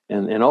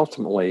 And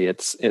ultimately,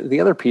 the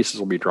other pieces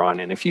will be drawn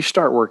in. If you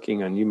start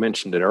working on, you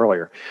mentioned it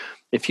earlier,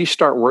 if you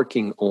start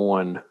working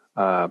on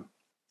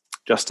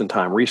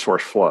just-in-time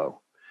resource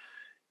flow,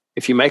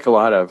 if you make a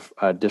lot of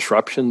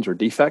disruptions or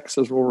defects,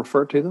 as we'll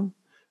refer to them,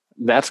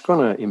 that's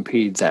going to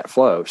impede that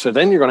flow. So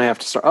then you're going to have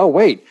to start, oh,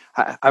 wait,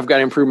 I've got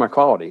to improve my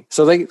quality.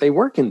 So they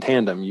work in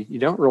tandem. You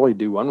don't really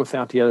do one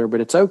without the other, but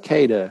it's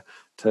okay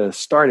to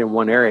start in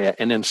one area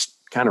and then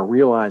kind of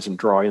realize and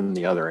draw in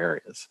the other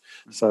areas.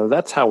 So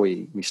that's how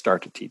we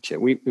start to teach it.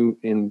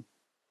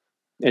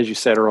 As you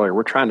said earlier,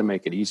 we're trying to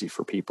make it easy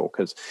for people,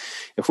 because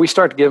if we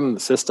start to give them the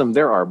system,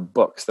 there are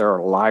books, there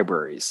are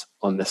libraries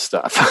on this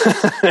stuff,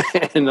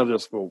 and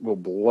we'll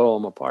blow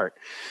them apart.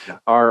 Yeah.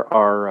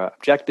 Our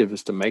objective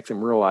is to make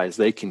them realize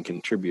they can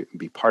contribute and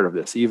be part of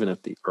this, even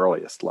at the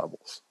earliest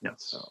levels.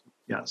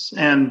 Yes.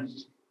 And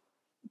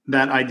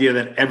that idea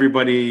that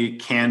everybody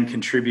can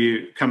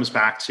contribute comes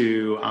back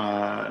to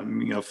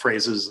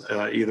phrases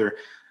either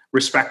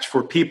respect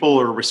for people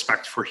or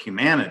respect for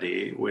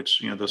humanity,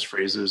 which, those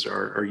phrases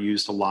are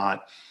used a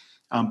lot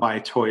by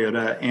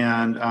Toyota.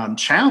 And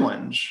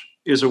challenge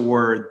is a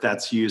word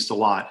that's used a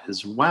lot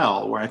as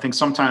well, where I think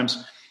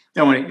sometimes,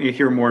 I want to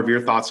hear more of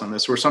your thoughts on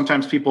this, where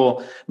sometimes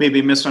people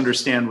maybe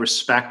misunderstand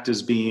respect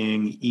as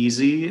being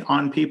easy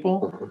on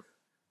people. Mm-hmm.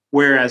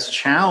 Whereas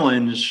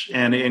challenge,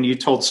 and you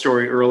told a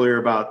story earlier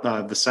about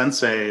the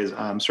sensei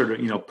sort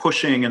of,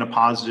 pushing in a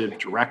positive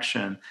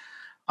direction.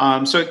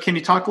 So can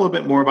you talk a little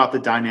bit more about the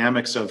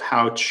dynamics of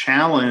how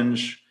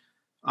challenge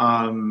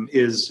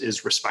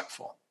is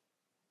respectful?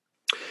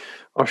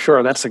 Oh,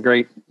 sure.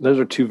 Those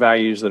are two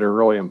values that are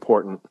really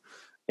important.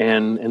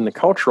 And the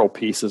cultural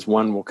piece is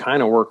one we'll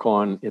kind of work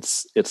on.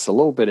 It's a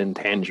little bit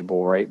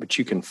intangible, right? But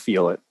you can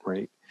feel it,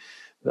 right?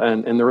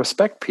 And the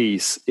respect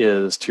piece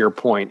is, to your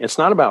point, it's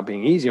not about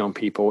being easy on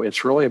people.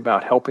 It's really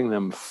about helping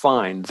them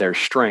find their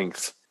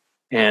strengths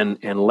and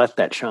let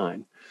that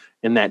shine.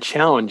 And that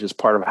challenge is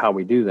part of how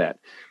we do that.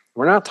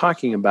 We're not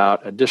talking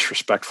about a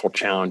disrespectful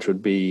challenge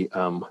would be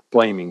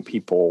blaming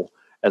people,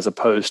 as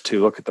opposed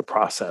to look at the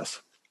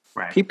process.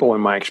 Right. People,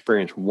 in my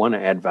experience, want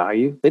to add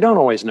value. They don't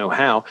always know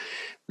how.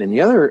 Then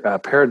the other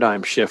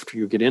paradigm shift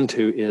you get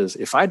into is,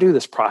 if I do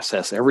this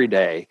process every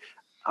day,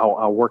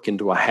 I'll work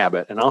into a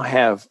habit, and I'll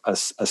have a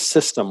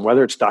system,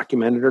 whether it's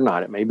documented or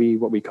not. It may be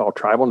what we call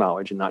tribal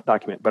knowledge and not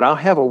documented, but I'll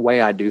have a way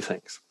I do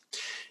things.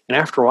 And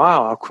after a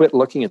while, I'll quit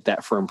looking at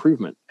that for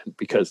improvement,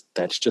 because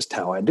that's just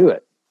how I do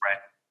it. Right.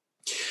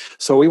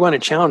 So we want to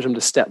challenge them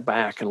to step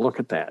back and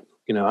look at that.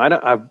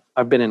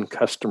 I've been in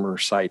customer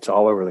sites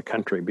all over the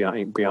country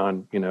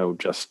beyond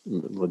just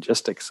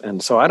logistics.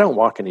 And so I don't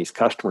walk in these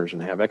customers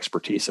and have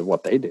expertise of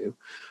what they do.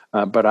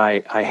 but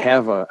I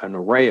have an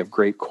array of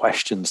great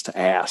questions to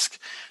ask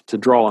to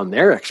draw on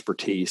their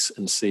expertise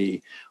and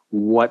see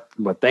what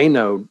they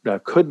know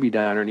could be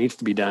done or needs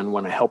to be done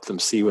when I help them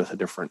see with a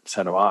different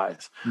set of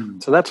eyes.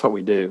 So that's what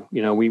we do.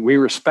 We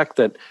respect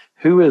that.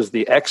 Who is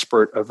the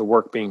expert of the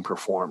work being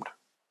performed?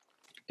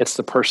 It's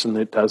the person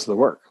that does the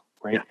work,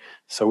 right? Yeah.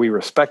 So we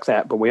respect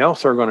that, but we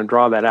also are going to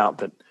draw that out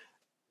that,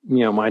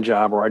 my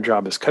job or our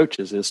job as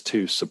coaches is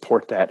to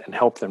support that and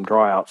help them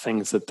draw out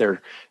things that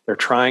they're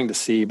trying to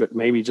see, but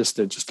maybe just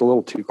a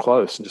little too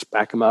close, and just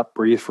back them up,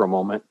 breathe for a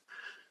moment.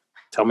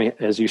 Tell me,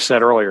 as you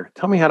said earlier,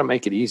 tell me how to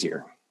make it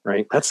easier.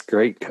 Right? That's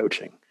great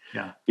coaching.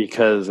 Yeah.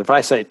 Because if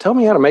I say, tell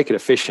me how to make it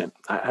efficient,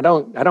 I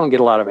don't get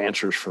a lot of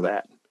answers for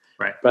that.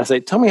 Right. But I say,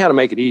 tell me how to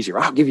make it easier.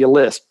 I'll give you a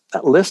list.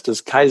 That list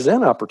is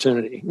Kaizen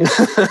opportunity.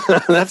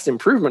 That's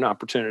improvement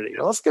opportunity.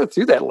 Well, let's go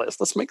through that list.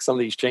 Let's make some of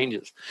these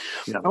changes.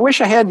 Yeah. I wish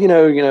I had,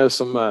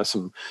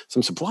 some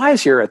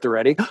supplies here at the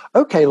ready.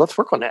 Okay, let's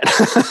work on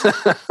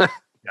that.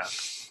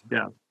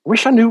 Yeah. I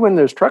wish I knew when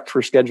those trucks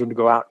were scheduled to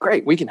go out.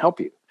 Great, we can help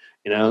you.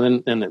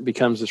 And then it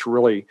becomes this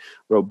really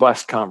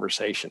robust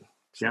conversation.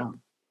 Yeah.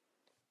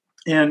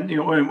 And,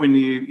 when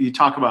you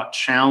talk about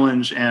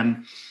challenge,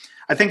 and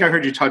I think I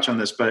heard you touch on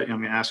this, but I'm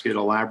going to ask you to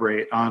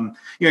elaborate.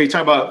 You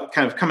talk about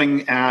kind of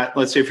coming at,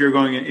 let's say if you're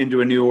going into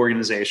a new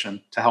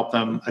organization to help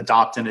them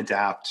adopt and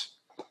adapt.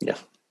 Yeah.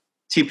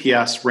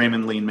 TPS,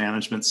 Raymond Lean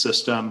Management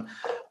System.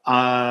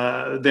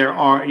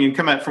 You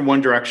come at from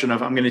one direction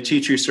of, I'm going to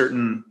teach you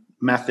certain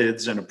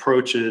methods and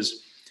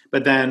approaches.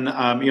 But then,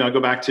 I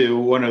go back to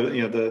one of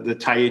the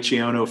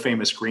Taiichi Ono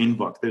famous Green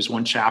Book. There's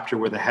one chapter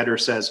where the header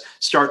says,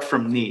 "Start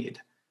from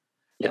need."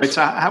 Yes.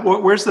 Right?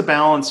 So, where's the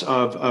balance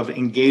of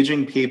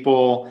engaging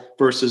people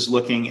versus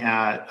looking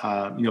at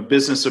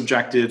business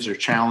objectives or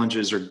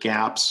challenges or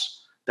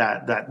gaps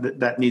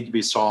that need to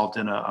be solved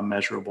in a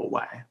measurable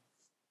way?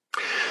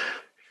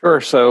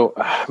 Sure. So,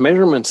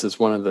 measurements is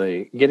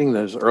getting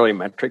those early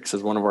metrics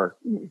is one of our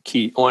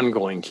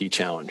ongoing key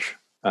challenge.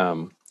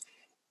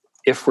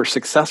 If we're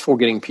successful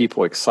getting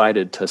people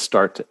excited to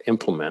start to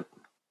implement,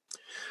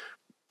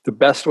 the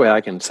best way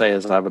I can say,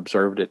 as I've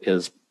observed it,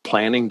 is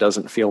planning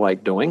doesn't feel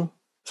like doing.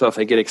 So if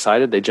they get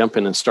excited, they jump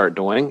in and start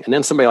doing. And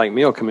then somebody like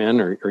me will come in,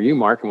 or you,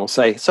 Mark, and will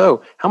say,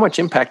 so how much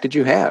impact did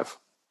you have?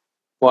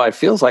 Well, it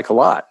feels like a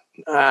lot.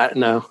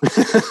 No.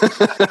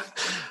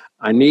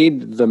 I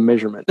need the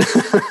measurement.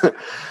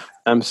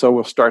 So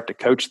we'll start to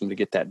coach them to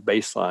get that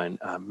baseline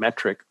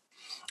metric.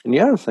 And the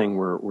other thing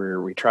where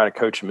we try to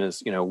coach them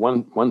is,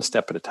 one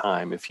step at a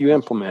time. If you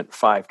implement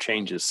 5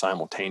 changes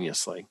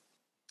simultaneously,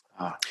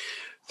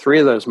 3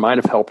 of those might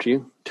have helped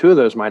you. 2 of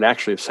those might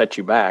actually have set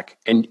you back,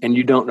 and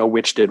you don't know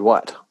which did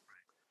what.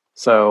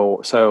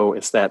 So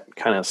it's that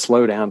kind of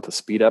slow down to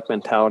speed up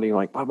mentality.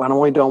 Like, Bob, I'm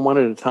only doing one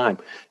at a time.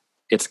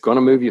 It's going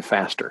to move you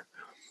faster.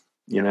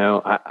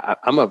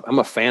 I'm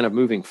a fan of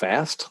moving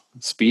fast.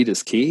 Speed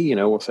is key.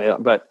 We'll say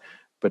that,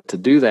 but to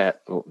do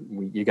that,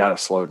 you got to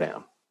slow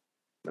down.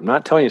 I'm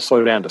not telling you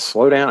slow down to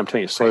slow down. I'm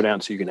telling you slow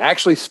down so you can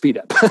actually speed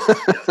up.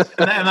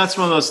 and that's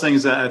one of those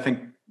things that I think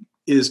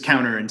is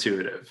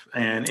counterintuitive,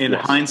 and in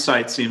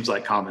hindsight seems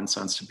like common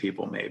sense to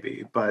people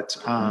maybe. But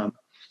I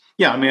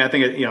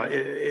think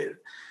an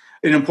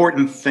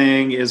important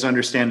thing is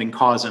understanding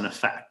cause and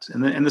effect.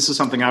 And this is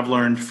something I've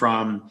learned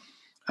from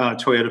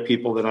Toyota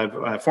people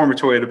that former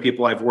Toyota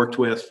people I've worked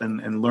with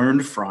and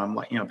learned from,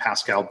 like,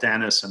 Pascal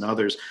Dennis and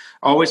others,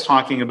 always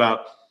talking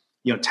about,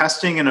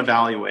 testing and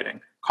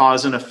evaluating.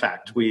 Cause and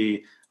effect.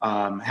 We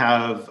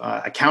have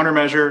a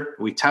countermeasure.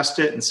 We test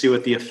it and see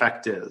what the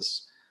effect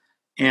is.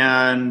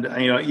 And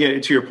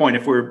to your point,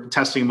 if we're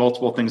testing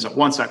multiple things at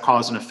once, that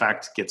cause and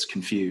effect gets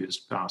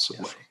confused,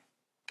 possibly.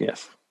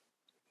 Yes.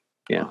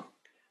 Yeah.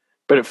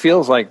 But it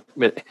feels like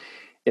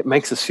it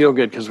makes us feel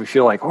good because we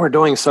feel like, we're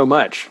doing so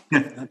much.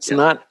 That's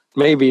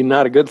maybe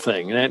not a good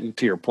thing. And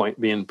to your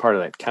point, being part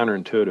of that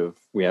counterintuitive,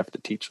 we have to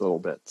teach a little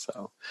bit.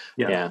 So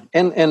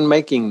and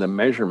making the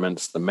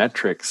measurements, the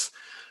metrics,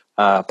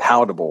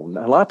 palatable.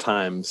 A lot of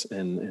times,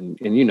 and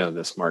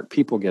this, Mark,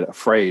 people get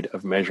afraid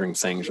of measuring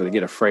things, or they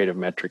get afraid of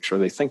metrics, or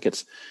they think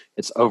it's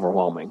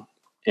overwhelming,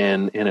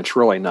 and it's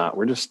really not.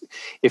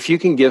 If you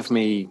can give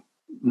me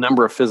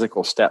number of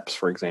physical steps,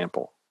 for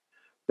example,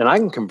 then I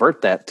can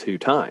convert that to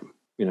time.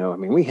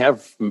 We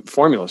have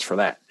formulas for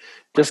that.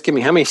 Just give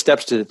me how many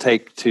steps did it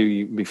take to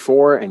you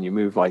before, and you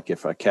move, like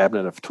if a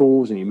cabinet of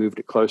tools and you moved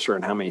it closer,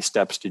 and how many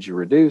steps did you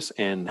reduce,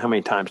 and how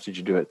many times did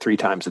you do it? 3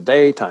 times a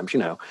day times,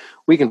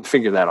 we can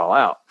figure that all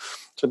out.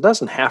 So it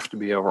doesn't have to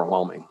be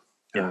overwhelming.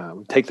 We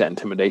take that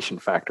intimidation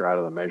factor out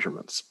of the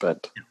measurements,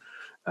 but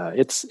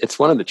it's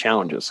one of the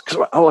challenges,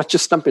 because let's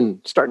just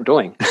start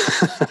doing.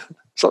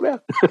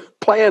 So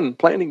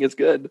planning is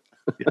good.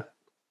 Yeah.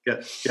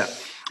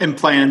 And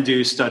plan,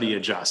 do, study,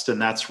 adjust.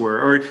 And that's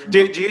where, or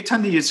do you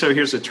tend to use, so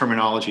here's a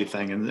terminology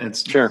thing, and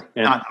it's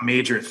not a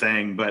major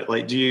thing, but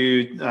like, do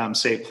you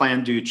say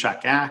plan, do,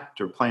 check,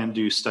 act, or plan,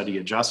 do, study,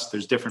 adjust?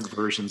 There's different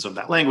versions of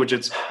that language.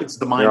 It's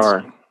the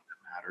mindset that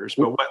matters,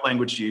 but what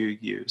language do you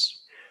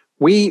use?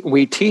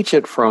 We teach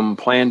it from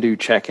Plan, Do,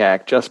 Check,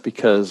 Act just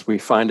because we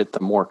find it the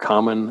more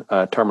common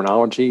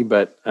terminology.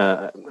 But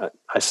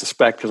I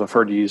suspect, because I've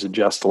heard you use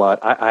adjust a lot,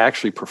 I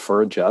actually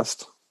prefer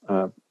adjust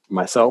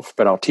myself.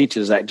 But I'll teach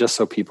it as act just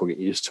so people get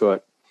used to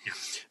it.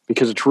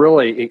 Because it's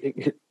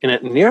really,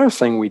 and the other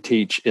thing we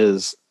teach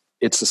is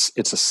it's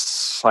a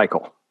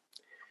cycle.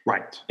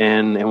 Right.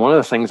 And one of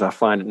the things I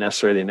find it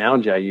necessary, the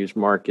analogy I use,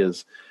 Mark,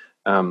 is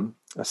I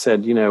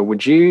said,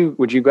 would you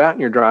go out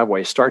in your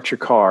driveway, start your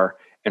car,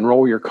 and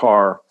roll your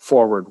car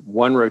forward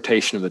one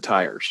rotation of the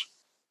tires?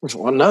 I said,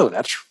 well, no,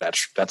 that's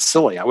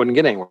silly. I wouldn't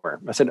get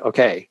anywhere. I said,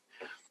 okay,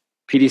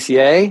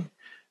 PDCA,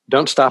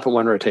 don't stop at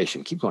one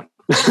rotation. Keep going.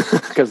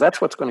 Because that's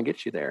what's going to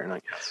get you there.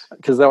 And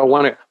because they'll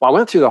want to, well, I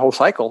went through the whole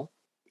cycle.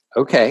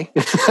 Okay.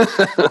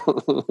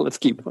 Let's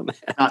keep on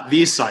that. Not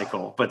the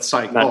cycle, but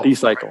cycle. Not the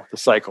cycle, the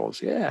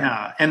cycles. Yeah.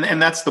 Yeah.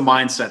 And that's the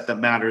mindset that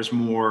matters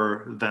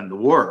more than the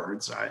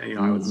words, I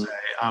would say.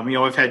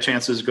 I've had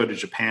chances to go to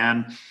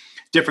Japan.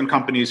 Different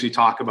companies who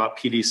talk about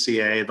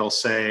PDCA, they'll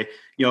say,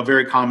 a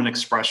very common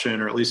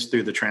expression, or at least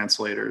through the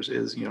translators,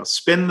 is,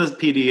 spin the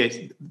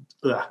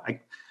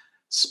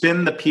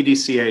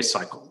PDCA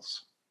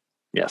cycles.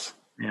 Yes.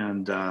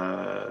 And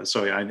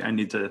so I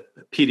need to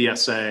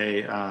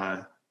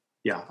PDSA.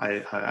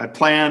 I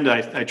planned.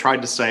 I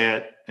tried to say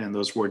it, and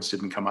those words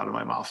didn't come out of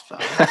my mouth. So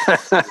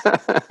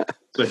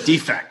a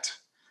defect.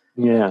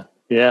 Yeah.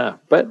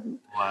 But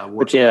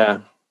yeah.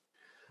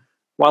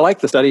 Well, I like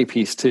the study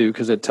piece too,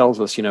 because it tells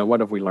us,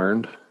 what have we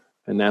learned?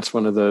 And that's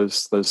one of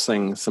those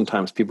things.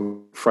 Sometimes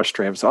people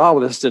frustrate and say, "Oh, well,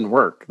 this didn't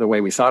work the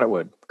way we thought it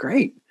would."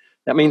 Great.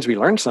 That means we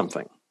learned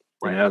something.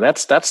 Right.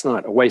 That's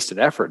not a wasted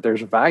effort.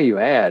 There's a value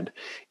add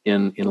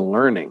in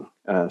learning.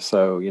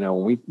 So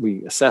when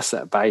we assess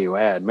that value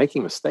add,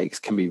 making mistakes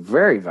can be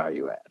very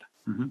value add.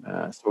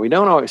 Mm-hmm. So we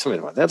don't always say,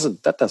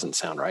 that doesn't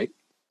sound right.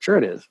 Sure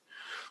it is.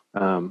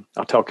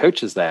 I'll tell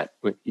coaches that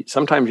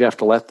sometimes you have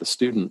to let the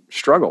student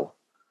struggle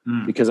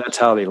because that's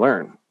how they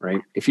learn,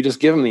 right? If you just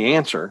give them the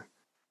answer,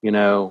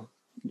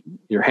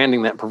 you're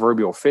handing that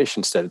proverbial fish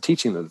instead of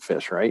teaching them the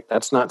fish, right?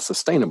 That's not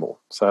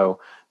sustainable. So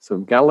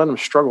we've got to let them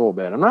struggle a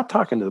bit. I'm not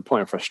talking to the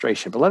point of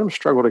frustration, but let them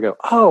struggle to go,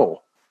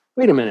 oh,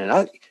 wait a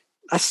minute,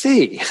 I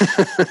see.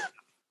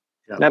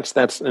 Yeah. And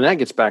that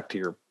gets back to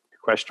your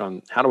question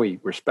on how do we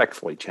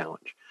respectfully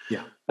challenge?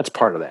 Yeah. That's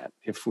part of that.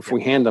 If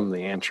we hand them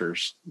the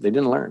answers, they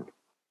didn't learn.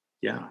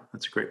 Yeah,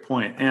 that's a great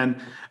point.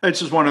 And it's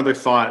just one other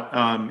thought,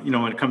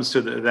 when it comes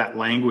to that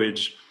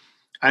language,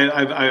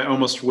 I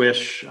almost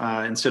wish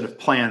instead of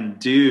plan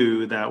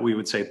do that we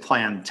would say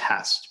plan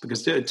test,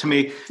 because to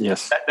me,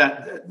 yes,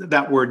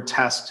 that word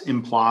test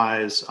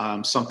implies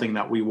something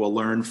that we will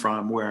learn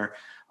from. Where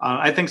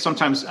I think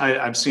sometimes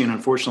I've seen,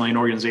 unfortunately, an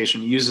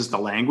organization uses the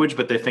language,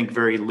 but they think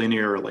very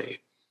linearly.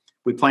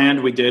 We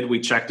planned, we did, we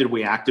checked it,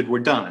 we acted, we're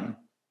done.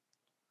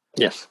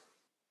 Yes.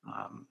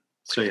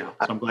 So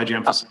I'm glad you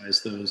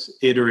emphasized those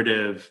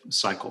iterative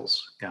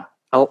cycles. Yeah.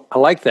 I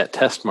like that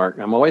test, Mark.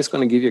 I'm always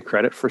going to give you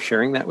credit for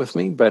sharing that with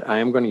me, but I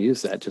am going to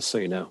use that just so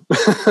you know.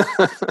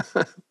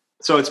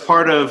 So it's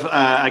part of,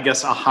 I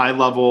guess, a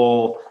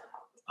high-level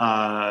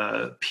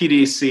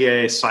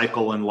PDCA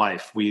cycle in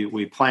life.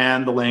 We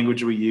plan the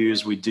language we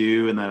use, we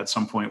do, and then at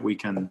some point we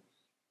can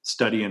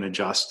study and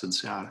adjust and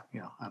say, I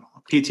don't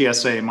know.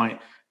 PTSA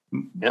might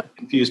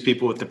confuse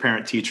people with the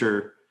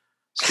parent-teacher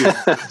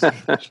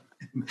student.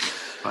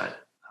 But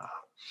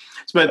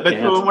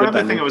one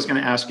other thing I was going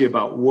to ask you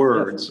about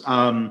words.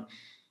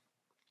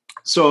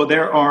 So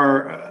there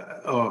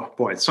are,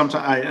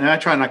 sometimes, and I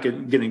try not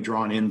getting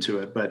drawn into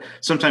it, but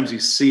sometimes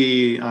you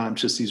see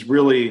just these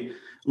really,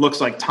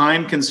 looks like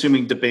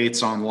time-consuming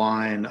debates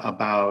online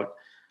about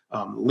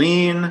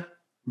lean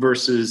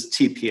versus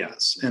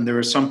TPS. And there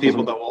are some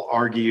people that will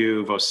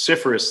argue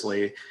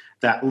vociferously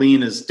that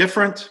lean is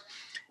different.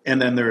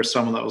 And then there are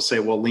some that will say,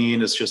 well,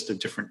 lean is just a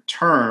different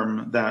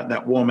term that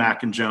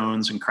Womack and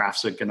Jones and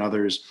Krafzik and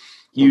others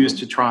use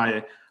to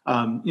try,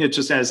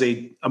 just as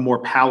a more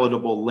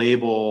palatable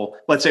label.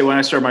 Let's say when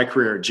I started my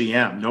career at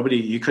GM,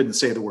 you couldn't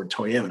say the word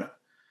Toyota.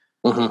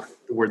 The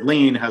word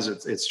lean has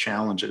its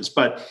challenges.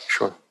 But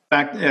sure.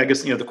 Back, I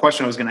guess, the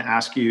question I was going to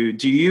ask you,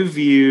 do you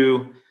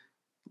view,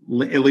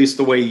 at least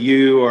the way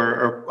you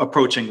are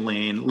approaching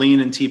lean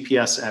and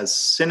TPS as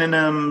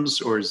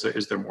synonyms, or is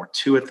there more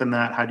to it than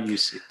that? How do you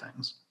see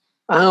things?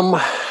 I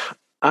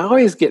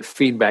always get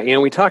feedback.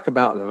 We talk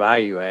about the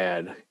value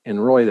add,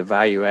 and really the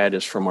value add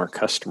is from our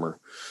customer.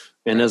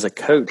 And as a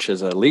coach,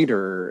 as a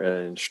leader,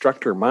 an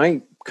instructor,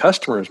 my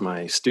customer is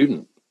my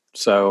student.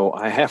 So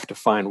I have to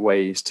find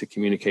ways to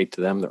communicate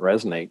to them that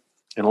resonate.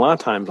 And a lot of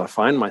times I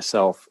find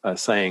myself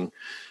saying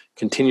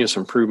continuous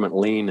improvement,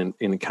 lean,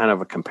 in kind of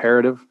a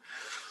comparative.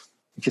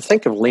 If you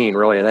think of lean,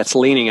 really, that's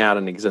leaning out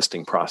an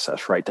existing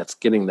process, right? That's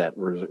getting that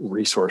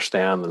resource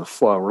down and the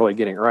flow, really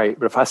getting it right.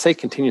 But if I say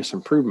continuous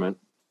improvement,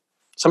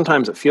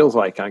 sometimes it feels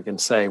like I can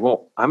say,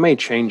 well, I may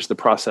change the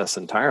process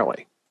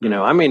entirely.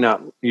 I may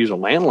not use a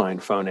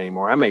landline phone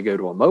anymore. I may go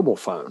to a mobile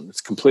phone. It's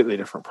a completely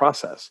different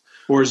process.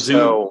 Or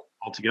Zoom.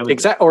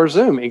 altogether. Or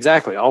Zoom,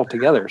 exactly, all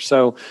together.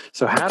 So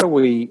how do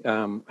we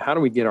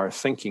get our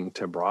thinking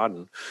to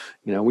broaden?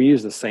 We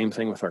use the same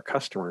thing with our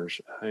customers,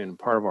 and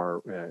part of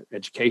our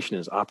education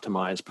is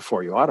optimize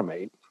before you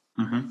automate.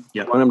 Mm-hmm.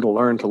 Yep. I want them to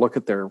learn to look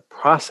at their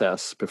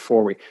process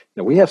before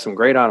we have some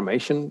great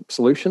automation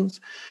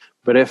solutions,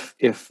 but if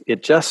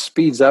it just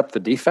speeds up the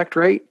defect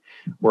rate,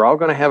 we're all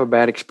going to have a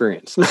bad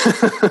experience.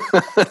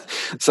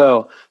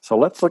 So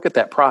let's look at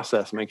that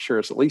process, make sure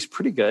it's at least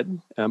pretty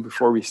good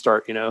before we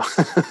start.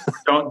 Don't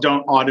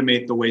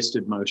automate the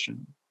wasted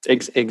motion.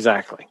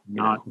 Exactly.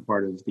 Not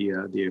part of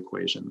the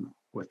equation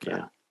with that.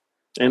 Yeah.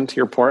 And to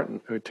your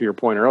point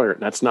earlier,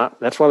 that's one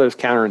of those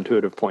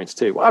counterintuitive points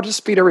too. Well, I'll just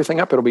speed everything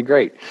up; it'll be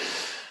great.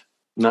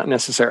 Not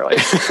necessarily.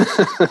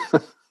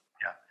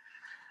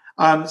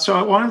 Yeah. So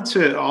I wanted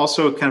to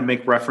also kind of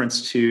make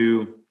reference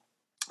to,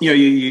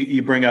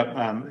 you bring up,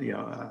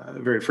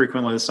 very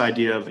frequently this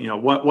idea of,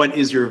 what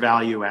is your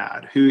value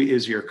add? Who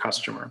is your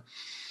customer?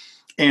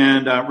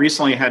 And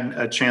recently I had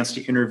a chance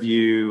to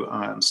interview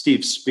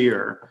Steve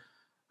Spear,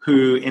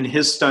 who in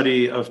his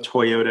study of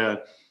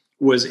Toyota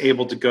was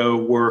able to go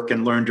work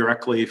and learn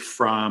directly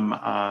from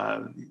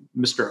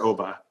Mr.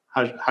 Oba,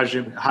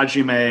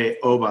 Hajime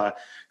Oba,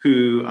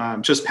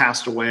 who just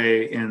passed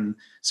away in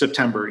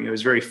September. He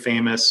was very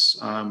famous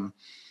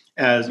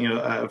as,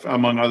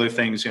 among other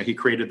things, he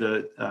created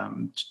the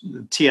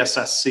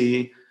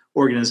TSSC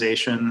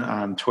organization,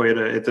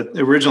 Toyota,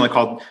 originally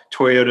called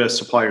Toyota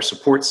Supplier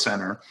Support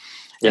Center.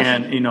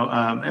 Yes.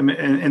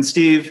 And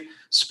Steve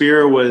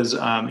Spear was,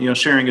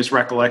 sharing his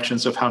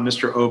recollections of how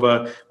Mr.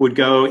 Oba would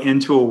go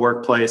into a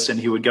workplace and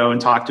he would go and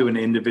talk to an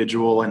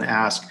individual and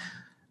ask,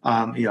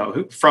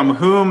 from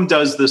whom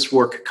does this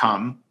work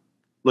come?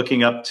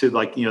 Looking up to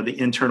the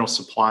internal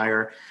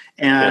supplier.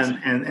 And,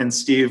 yes. and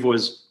Steve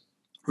was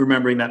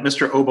remembering that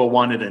Mr. Oba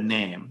wanted a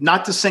name,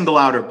 not to single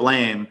out or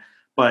blame,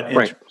 but in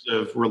terms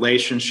of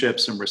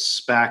relationships and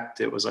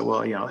respect. It was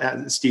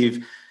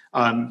Steve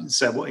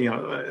said,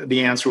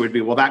 the answer would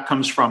be, that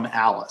comes from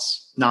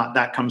Alice, not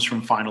that comes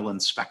from final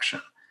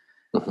inspection.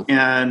 Mm-hmm.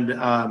 And,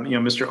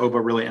 Mr. Oba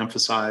really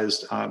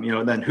emphasized,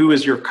 then who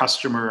is your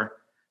customer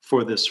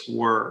for this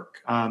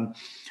work?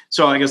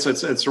 So I guess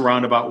it's a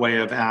roundabout way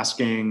of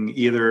asking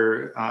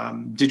either,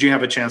 did you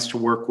have a chance to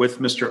work with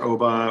Mr.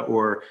 Oba,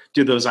 or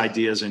do those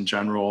ideas in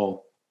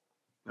general?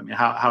 I mean,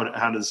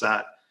 how does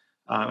that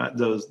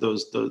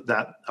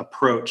that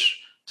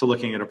approach to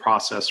looking at a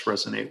process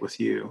resonate with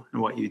you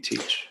and what you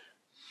teach?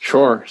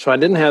 Sure. So I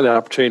didn't have the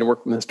opportunity to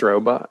work with Mr.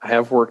 Oba. I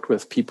have worked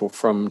with people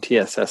from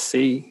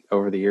TSSC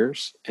over the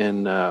years,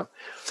 and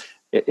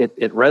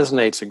it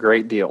resonates a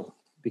great deal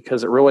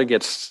because it really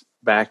gets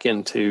back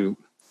into,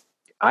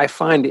 I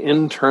find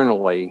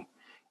internally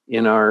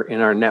in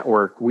our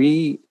network,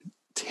 we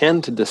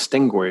tend to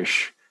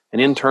distinguish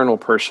an internal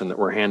person that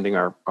we're handing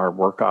our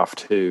work off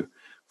to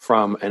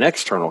from an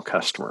external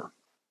customer.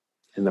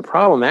 And the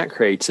problem that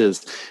creates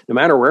is no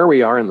matter where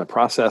we are in the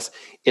process,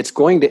 it's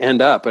going to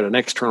end up at an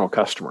external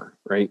customer,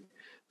 right?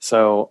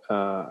 So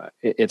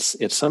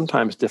it's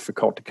sometimes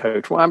difficult to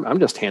coach. Well, I'm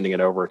just handing it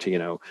over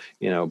to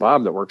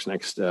Bob that works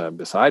next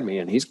beside me,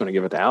 and he's going to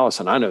give it to Alice,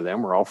 and I know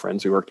them. We're all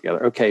friends. We work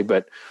together. Okay,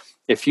 but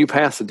if you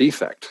pass a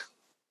defect,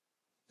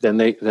 then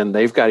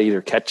they've got to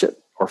either catch it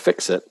or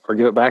fix it or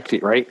give it back to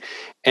you, right?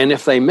 And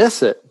if they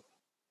miss it,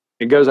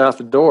 it goes out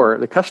the door.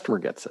 The customer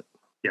gets it.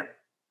 Yeah.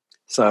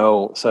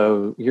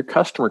 So your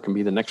customer can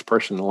be the next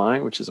person in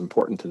line, which is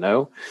important to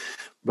know.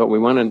 But we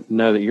want to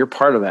know that you're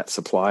part of that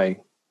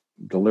supply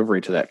delivery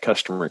to that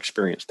customer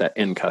experience, that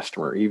end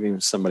customer, even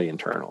somebody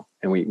internal.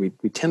 And we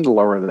tend to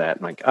lower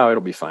that and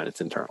it'll be fine. It's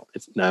internal.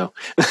 It's no.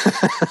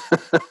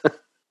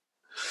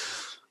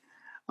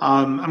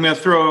 I'm going to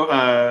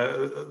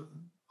throw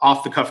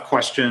off the cuff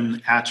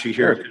question at you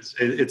here. Sure.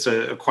 It's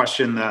a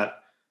question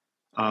that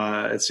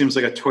it seems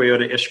like a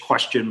Toyota-ish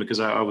question because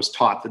I was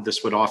taught that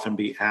this would often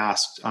be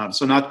asked.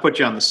 So not to put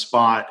you on the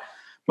spot,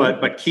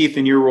 but Keith,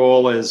 in your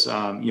role as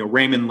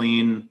Raymond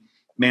Lean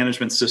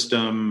Management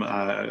System /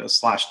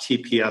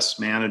 TPS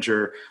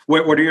manager,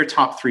 what are your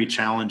top 3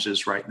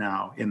 challenges right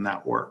now in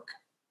that work?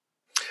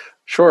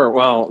 Sure.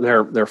 Well,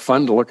 they're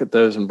fun to look at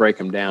those and break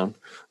them down.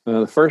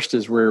 The first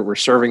is we're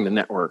serving the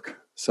network.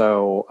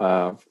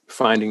 So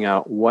finding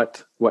out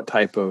what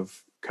type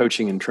of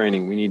coaching and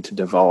training we need to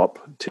develop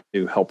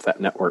to help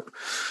that network.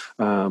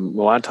 A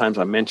lot of times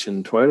I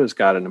mentioned Toyota's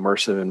got an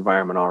immersive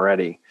environment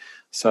already.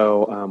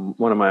 So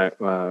one of my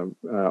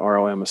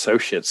RLM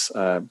associates,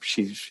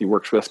 she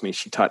works with me.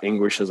 She taught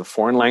English as a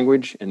foreign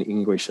language and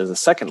English as a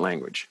second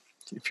language.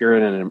 If you're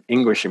in an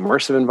English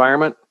immersive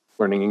environment,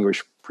 learning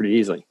English pretty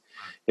easily.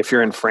 If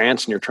you're in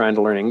France and you're trying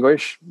to learn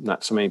English,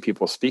 not so many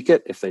people speak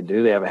it. If they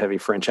do, they have a heavy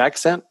French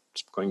accent.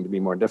 It's going to be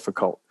more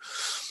difficult.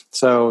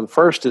 So the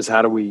first is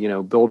how do we,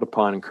 build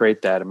upon and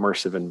create that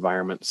immersive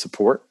environment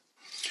support.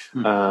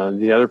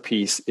 The other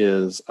piece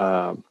is,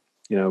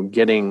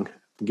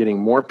 getting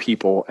more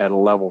people at a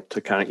level to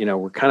kind of,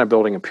 we're kind of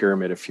building a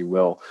pyramid, if you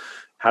will.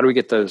 How do we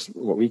get those,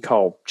 what we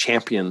call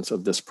champions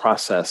of this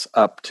process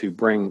up to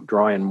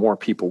draw in more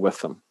people with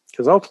them? Because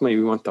because ultimately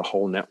we want the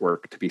whole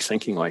network to be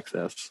thinking like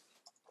this.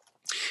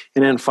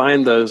 And then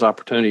find those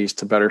opportunities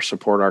to better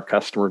support our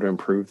customer to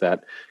improve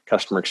that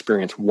customer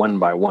experience one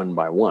by one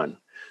by one.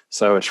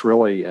 So it's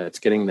really, it's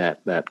getting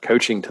that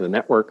coaching to the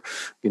network,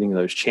 getting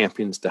those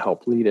champions to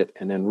help lead it,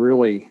 and then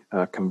really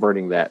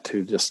converting that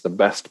to just the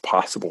best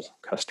possible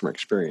customer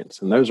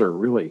experience. And those are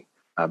really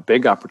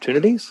big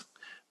opportunities,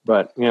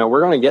 but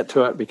we're going to get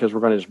to it because we're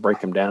going to just break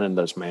them down in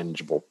those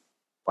manageable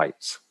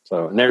bites.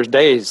 So, and there's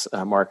days,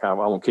 Mark, I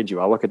won't kid you,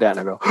 I look at that and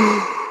I go,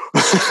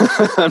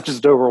 I'm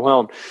just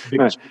overwhelmed.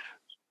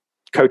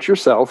 Coach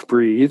yourself,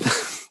 breathe.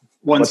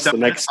 What's the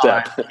next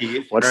step?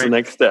 What's the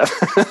next step?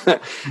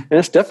 And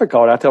it's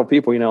difficult. I tell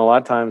people, a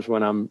lot of times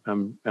when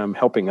I'm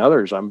helping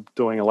others, I'm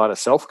doing a lot of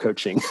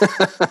self-coaching.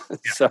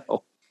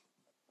 So,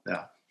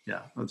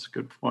 yeah, that's a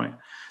good point.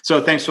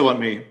 So, thanks for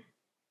letting me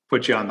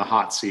put you on the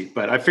hot seat.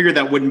 But I figured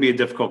that wouldn't be a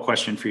difficult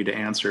question for you to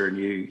answer, and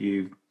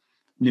you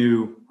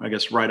knew, I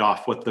guess, right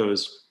off what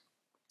those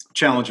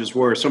challenges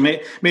were. So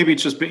maybe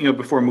it's just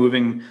before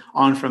moving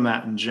on from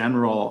that in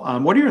general,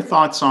 what are your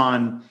thoughts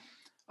on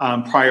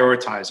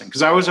prioritizing?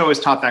 Because I was always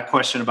taught that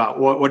question about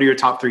what are your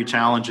top 3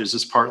 challenges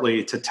is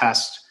partly to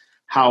test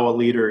how a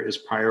leader is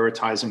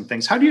prioritizing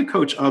things. How do you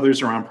coach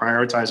others around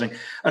prioritizing,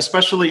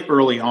 especially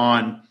early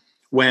on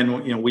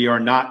when we are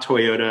not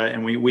Toyota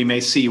and we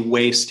may see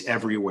waste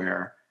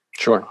everywhere?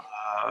 Sure.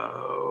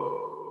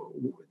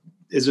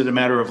 Is it a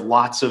matter of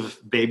lots of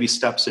baby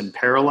steps in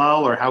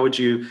parallel, or how would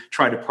you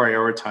try to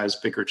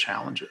prioritize bigger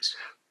challenges?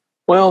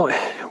 Well,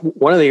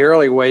 one of the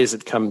early ways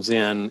it comes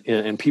in,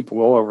 and people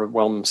will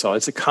overwhelm themselves,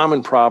 it's a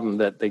common problem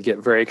that they get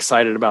very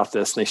excited about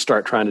this and they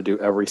start trying to do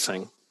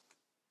everything.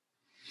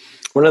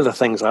 One of the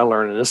things I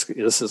learned, and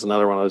this is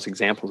another one of those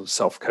examples of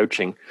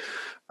self-coaching,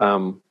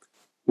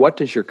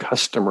 what is your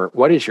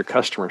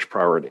customer's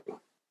priority?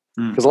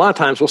 Because a lot of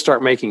times we'll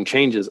start making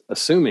changes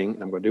assuming,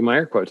 I'm going to do my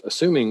air quotes,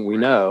 assuming we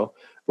know,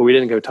 but we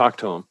didn't go talk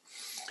to them.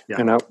 Yeah.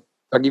 And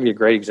I'll give you a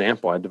great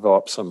example. I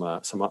developed some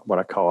what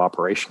I call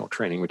operational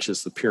training, which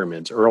is the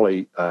pyramids,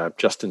 early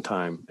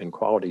just-in-time and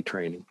quality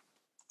training.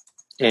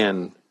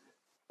 And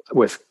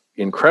with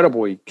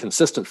incredibly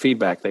consistent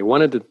feedback, they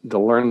wanted to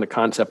learn the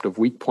concept of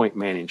weak point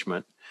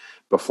management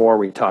before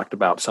we talked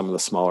about some of the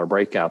smaller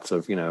breakouts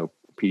of,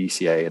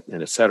 PDCA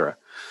and et cetera.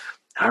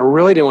 I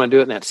really didn't want to do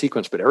it in that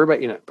sequence, but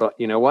everybody, but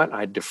you know what?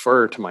 I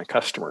defer to my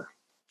customer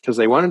because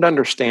they wanted to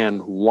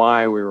understand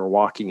why we were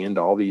walking into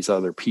all these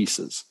other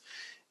pieces.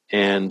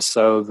 And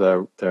so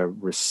the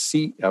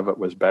receipt of it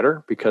was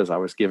better because I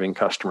was giving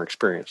customer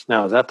experience.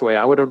 Now, is that the way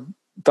I would have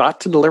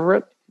thought to deliver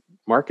it?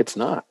 Mark, it's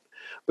not.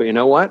 But you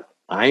know what?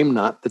 I'm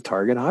not the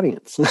target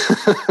audience.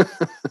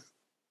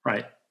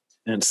 Right.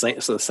 And so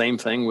the same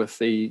thing with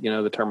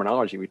the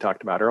terminology we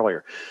talked about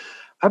earlier.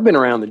 I've been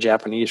around the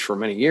Japanese for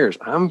many years.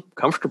 I'm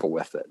comfortable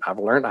with it.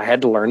 I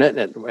had to learn it.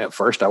 At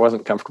first, I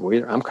wasn't comfortable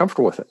either. I'm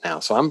comfortable with it now.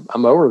 So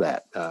I'm over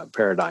that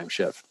paradigm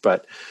shift.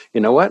 But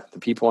you know what? The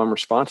people I'm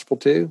responsible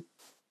to,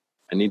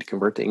 I need to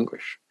convert to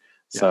English.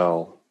 Yeah.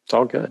 So it's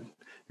all good.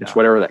 It's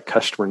whatever that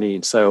customer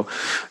needs. So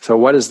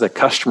what is the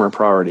customer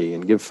priority,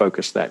 and give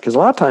focus to that? Because a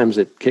lot of times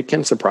it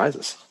can surprise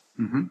us.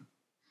 Mm-hmm.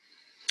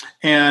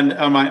 And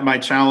my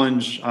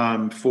challenge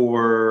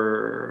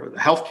for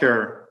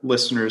healthcare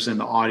listeners in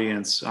the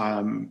audience,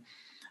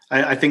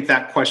 I think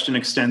that question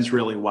extends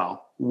really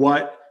well.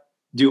 What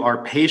do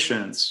our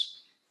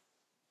patients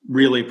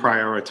really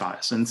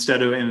prioritize?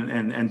 Instead of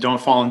and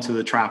don't fall into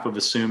the trap of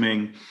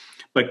assuming,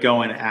 but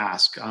go and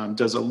ask.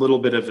 Does a little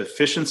bit of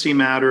efficiency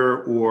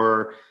matter,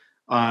 or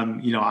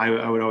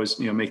I would always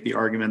make the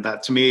argument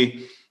that to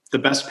me the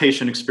best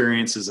patient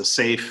experience is a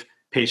safe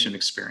patient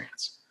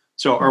experience.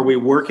 So are we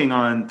working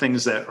on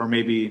things that are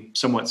maybe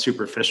somewhat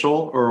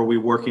superficial, or are we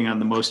working on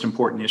the most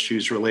important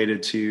issues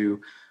related to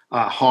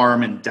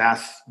harm and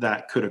death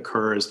that could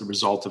occur as the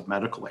result of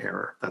medical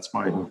error? That's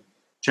my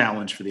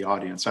challenge for the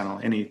audience. I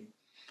don't know,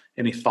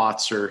 any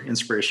thoughts or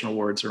inspirational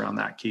words around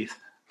that, Keith?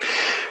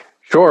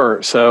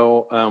 Sure.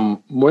 So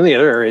one of the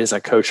other areas I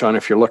coach on,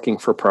 if you're looking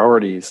for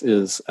priorities,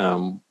 is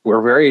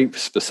we're very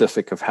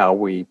specific of how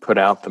we put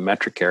out the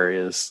metric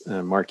areas.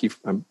 Mark, you've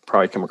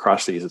probably come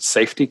across these. It's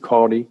safety,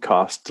 quality,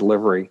 cost,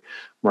 delivery,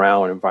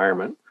 morale, and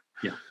environment.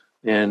 Yeah.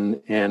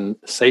 And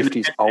safety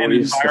is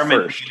always the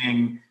first.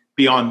 Meaning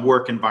beyond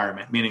work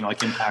environment, meaning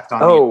like impact on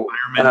the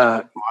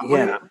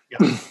environment.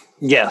 Yeah.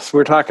 Yes,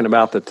 we're talking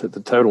about the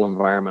total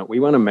environment. We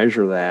want to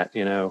measure that.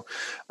 A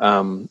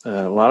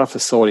lot of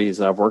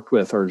facilities I've worked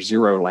with are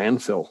zero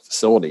landfill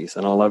facilities,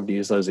 and I love to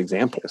use those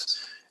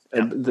examples.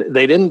 Yeah.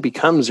 They didn't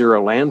become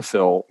zero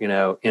landfill,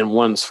 in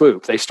one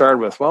swoop. They started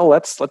with, well,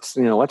 let's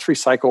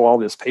recycle all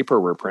this paper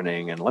we're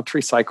printing, and let's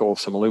recycle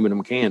some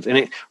aluminum cans. And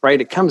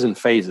it comes in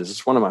phases.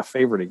 It's one of my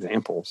favorite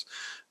examples.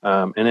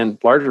 And then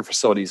larger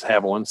facilities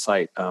have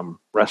on-site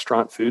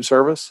restaurant food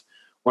service.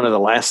 One of the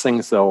last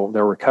things they'll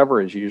recover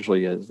is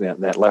usually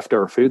that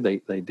leftover food.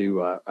 They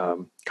do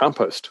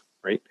compost,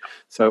 right?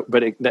 So,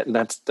 but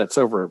that's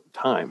over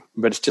time.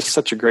 But it's just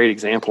such a great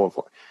example of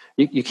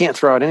you can't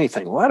throw out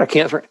anything. What? I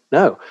can't throw.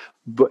 No,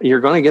 but you're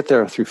going to get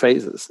there through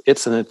phases.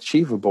 It's an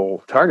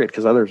achievable target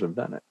because others have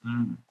done it.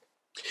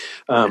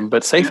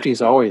 But safety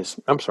is always,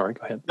 I'm sorry,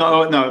 go ahead.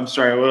 No, I'm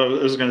sorry. Well,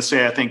 I was going to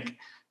say, I think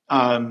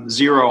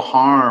zero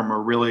harm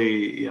or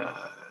really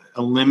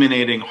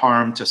eliminating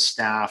harm to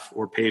staff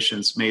or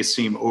patients may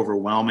seem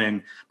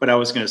overwhelming, but I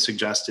was going to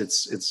suggest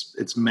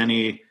it's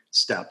many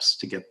steps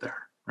to get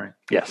there, right?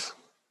 Yes.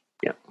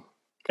 Yeah,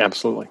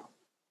 absolutely.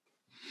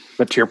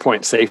 But to your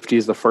point, safety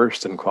is the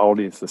first and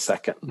quality is the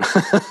second.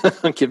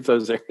 Give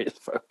those areas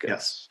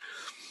focus.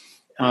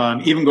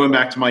 Yes. Even going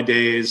back to my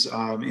days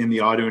in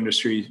the auto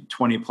industry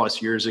 20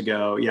 plus years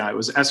ago, it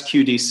was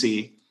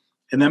SQDC.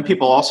 And then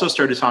people also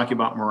started talking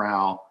about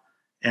morale.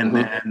 And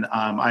then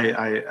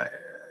I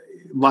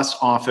less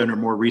often or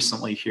more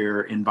recently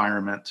hear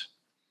environment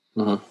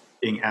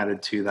being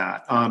added to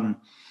that.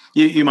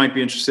 You might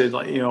be interested,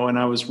 when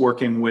I was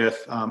working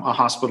with a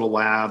hospital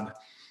lab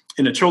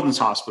in a children's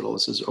hospital,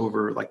 this is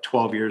over like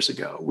 12 years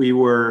ago, we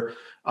were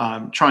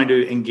trying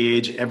to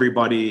engage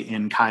everybody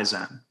in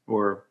Kaizen,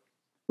 or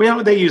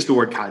they use the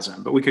word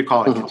Kaizen, but we could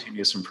call it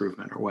continuous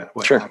improvement or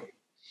what. Sure.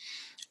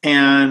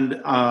 And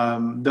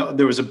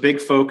there was a big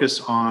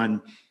focus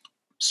on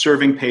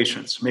serving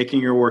patients, making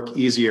your work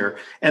easier.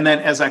 And then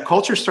as that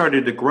culture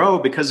started to grow,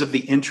 because of the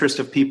interest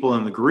of people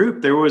in the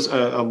group, there was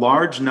a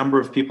large number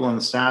of people on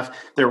the staff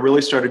that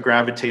really started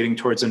gravitating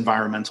towards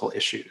environmental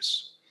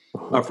issues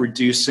of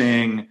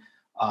reducing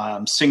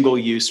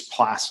single-use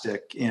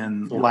plastic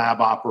in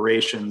lab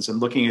operations and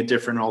looking at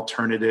different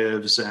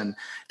alternatives. And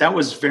that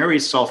was very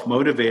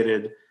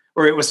self-motivated,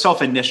 or it was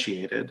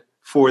self-initiated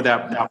for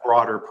that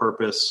broader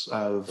purpose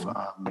of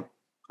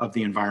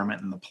the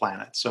environment and the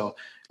planet. So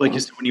like you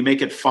said, when you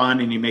make it fun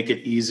and you make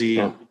it easy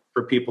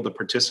for people to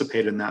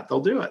participate in that, they'll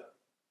do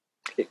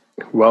it.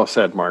 Well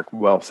said, Mark.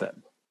 Well said.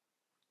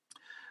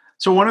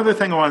 So one other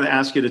thing I wanted to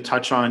ask you to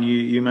touch on,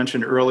 you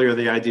mentioned earlier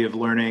the idea of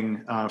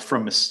learning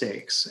from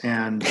mistakes,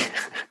 and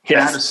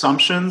bad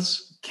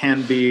assumptions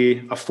can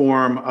be a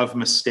form of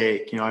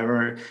mistake. I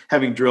remember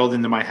having drilled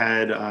into my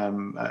head,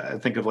 I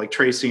think of like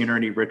Tracy and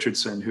Ernie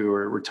Richardson, who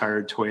are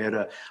retired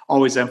Toyota,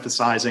 always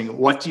emphasizing,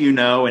 what do you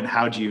know and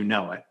how do you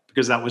know it?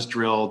 Because that was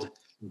drilled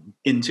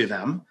into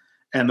them.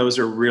 And those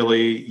are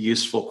really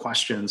useful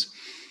questions.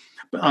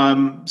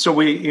 So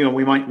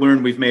we might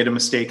learn we've made a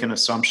mistake, an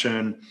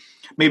assumption.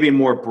 Maybe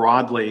more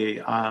broadly,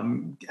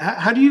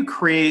 how do you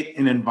create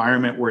an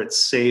environment where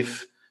it's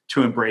safe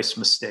to embrace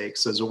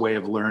mistakes as a way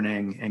of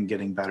learning and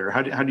getting better?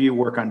 How do you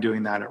work on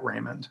doing that at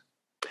Raymond?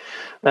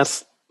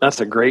 That's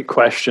a great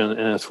question,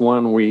 and it's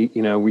one we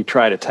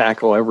try to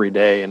tackle every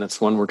day, and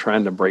it's one we're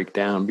trying to break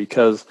down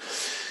because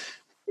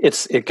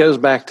it goes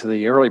back to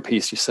the early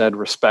piece you said,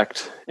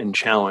 respect and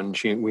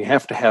challenge. We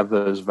have to have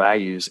those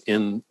values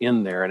in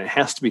there, and it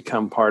has to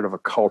become part of a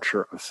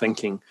culture of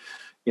thinking.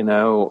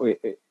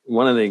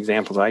 One of the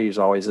examples I use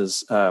always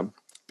is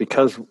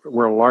because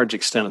we're a large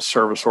extent a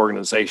service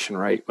organization,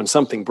 right? When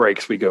something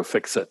breaks, we go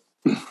fix it.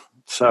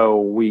 So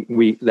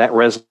we that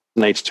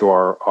resonates to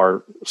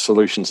our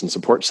solutions and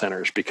support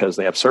centers because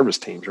they have service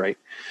teams, right?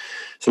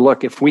 So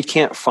look, if we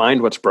can't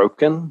find what's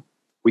broken,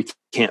 we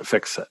can't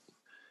fix it.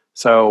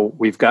 So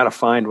we've got to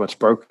find what's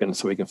broken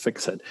so we can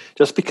fix it.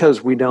 Just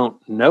because we don't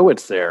know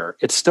it's there,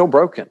 it's still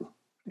broken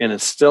and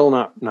it's still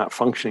not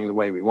functioning the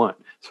way we want.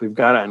 So we've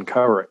got to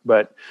uncover it.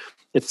 But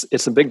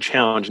it's a big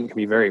challenge and can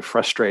be very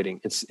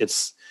frustrating.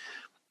 It's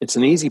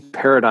an easy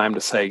paradigm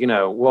to say,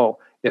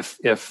 well,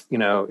 if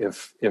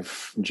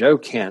Joe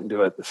can't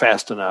do it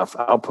fast enough,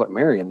 I'll put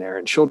Mary in there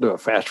and she'll do it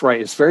fast.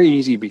 Right? It's very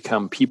easy to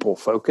become people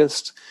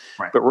focused,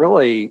 right. But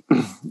really,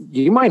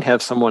 you might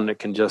have someone that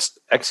can just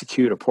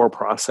execute a poor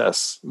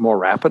process more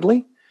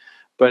rapidly,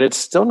 but it's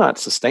still not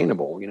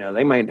sustainable.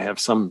 They might have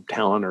some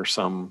talent or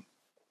some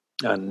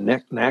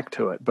knack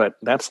to it, but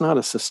that's not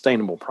a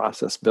sustainable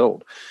process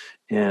build.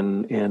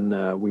 And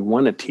we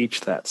want to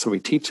teach that. So we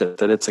teach it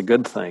that it's a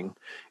good thing.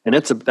 And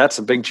that's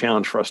a big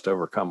challenge for us to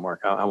overcome,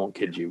 Mark. I won't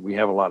kid you. We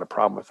have a lot of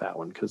problem with that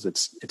one because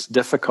it's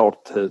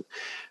difficult to,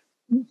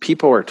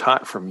 people are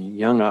taught from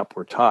young up,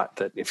 we're taught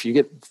that if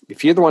you're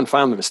the one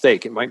found the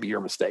mistake, it might be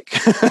your mistake.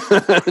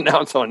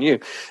 Now it's on you.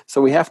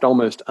 So we have to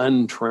almost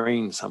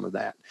untrain some of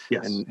that.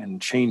 Yes. and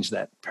change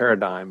that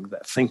paradigm,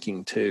 that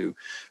thinking to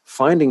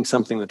finding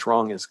something that's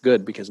wrong is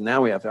good because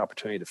now we have the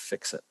opportunity to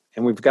fix it.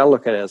 And we've got to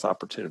look at it as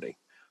opportunity.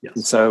 Yes.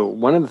 And so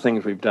one of the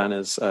things we've done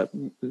is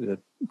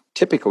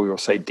typically we'll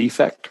say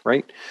defect,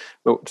 right?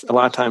 But a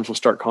lot of times we'll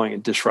start calling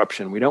it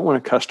disruption. We don't want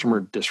a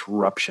customer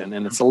disruption.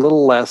 And it's a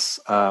little less,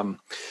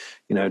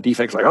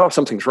 defects like, oh,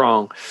 something's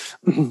wrong.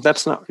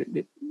 That's not,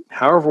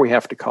 however we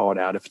have to call it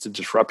out. If it's a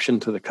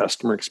disruption to the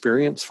customer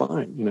experience,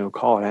 fine,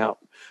 call it out.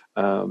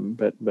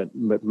 But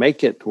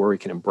make it where we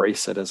can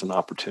embrace it as an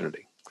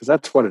opportunity because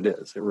that's what it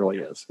is. It really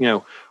is.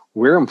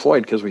 We're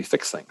employed because we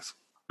fix things.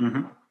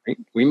 Mm-hmm.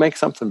 We make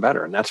something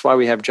better, and that's why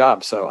we have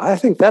jobs. So I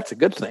think that's a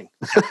good thing.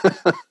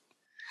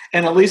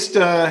 And at least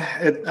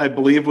I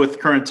believe with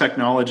current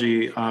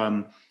technology,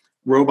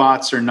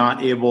 robots are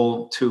not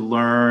able to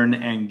learn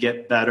and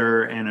get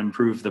better and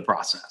improve the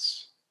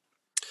process.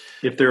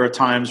 If there are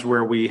times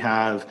where we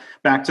have,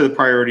 back to the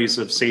priorities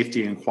of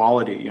safety and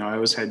quality, I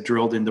always had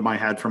drilled into my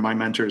head from my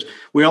mentors,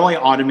 we only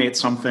automate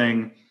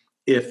something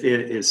if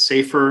it is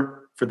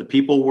safer for the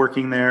people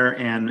working there.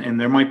 And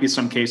there might be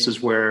some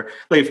cases where,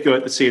 like if you go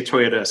to see a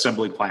Toyota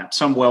assembly plant,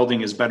 some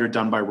welding is better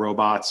done by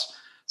robots,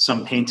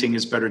 some painting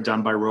is better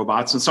done by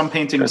robots, and some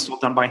painting is still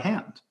done by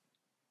hand.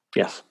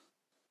 Yes.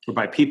 Or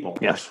by people,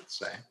 yes. I should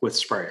say, with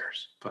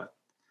sprayers. But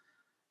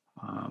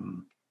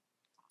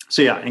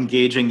so yeah,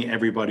 engaging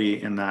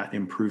everybody in that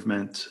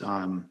improvement,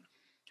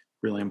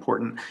 really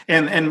important.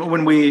 And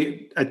when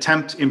we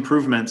attempt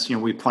improvements,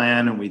 we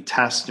plan and we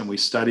test and we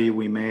study,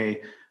 we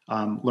may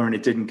learn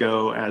it didn't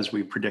go as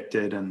we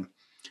predicted, and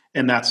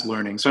that's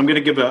learning. So I'm going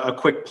to give a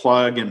quick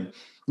plug, and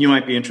you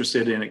might be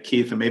interested in it,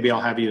 Keith, and maybe I'll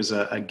have you as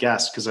a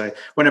guest, because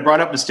when I brought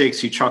up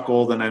mistakes, you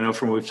chuckled, and I know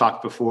from what we've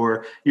talked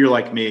before, you're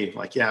like me,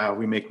 like, yeah,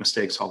 we make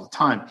mistakes all the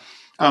time.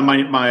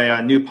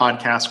 My new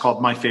podcast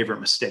called My Favorite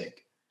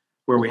Mistake,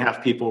 where we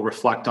have people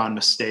reflect on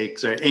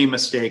mistakes, a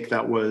mistake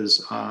that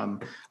was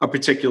a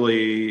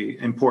particularly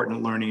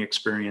important learning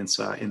experience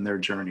in their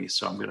journey.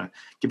 So I'm going to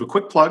give a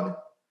quick plug.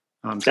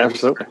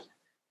 Absolutely.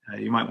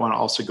 You might want to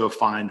also go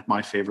find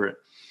My Favorite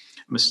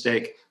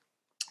Mistake.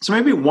 So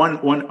maybe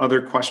one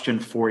other question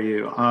for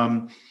you,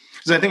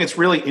 because I think it's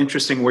really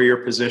interesting where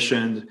you're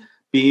positioned,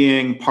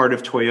 being part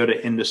of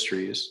Toyota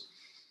Industries,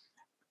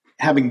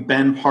 having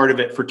been part of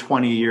it for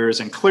 20 years,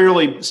 and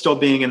clearly still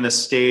being in this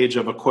stage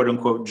of a quote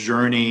unquote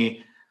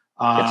journey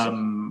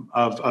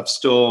of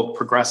still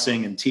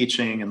progressing and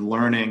teaching and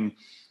learning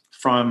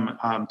from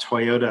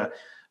Toyota.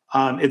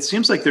 It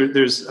seems like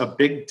there's a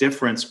big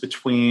difference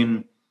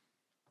between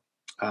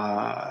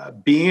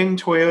being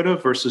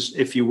Toyota versus,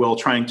 if you will,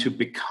 trying to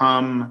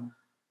become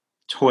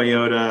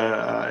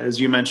Toyota. As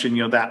you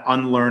mentioned, that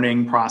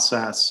unlearning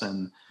process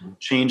and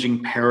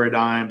changing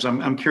paradigms.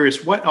 I'm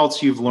curious what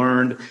else you've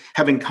learned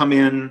having come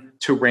in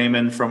to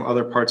Raymond from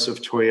other parts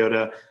of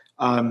Toyota.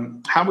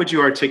 How would you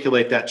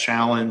articulate that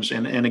challenge?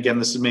 And again,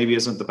 this maybe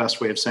isn't the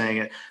best way of saying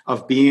it,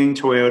 of being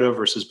Toyota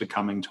versus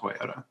becoming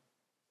Toyota.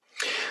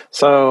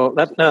 So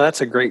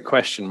that's a great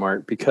question,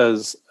 Mark,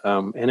 because,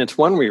 and it's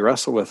one we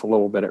wrestle with a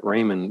little bit at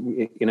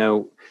Raymond.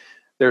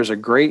 There's a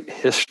great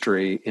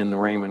history in the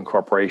Raymond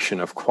Corporation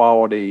of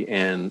quality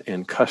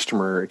and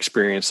customer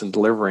experience and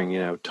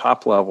delivering,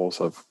 top levels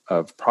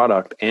of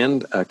product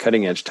and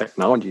cutting edge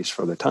technologies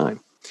for the time.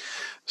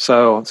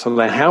 So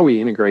that how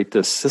we integrate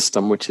this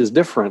system, which is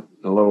different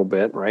a little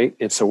bit, right?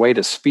 It's a way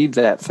to speed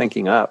that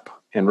thinking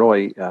up and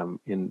really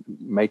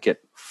make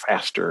it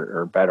faster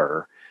or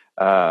better.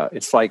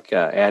 It's like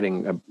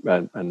adding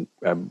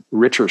a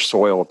richer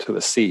soil to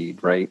the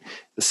seed, right?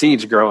 The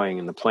seed's growing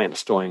and the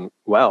plant's doing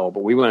well,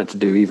 but we want it to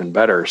do even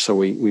better. So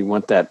we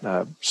want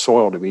that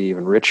soil to be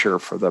even richer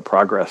for the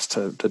progress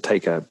to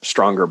take a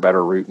stronger,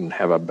 better root and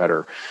have a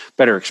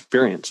better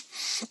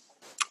experience.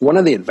 One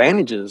of the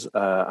advantages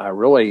I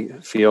really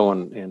feel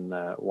and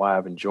why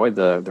I've enjoyed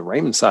the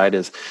Raymond side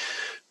is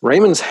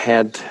Raymond's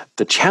had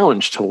the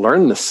challenge to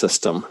learn the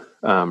system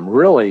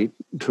really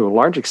to a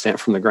large extent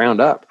from the ground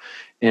up.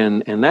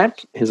 And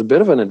that is a bit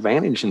of an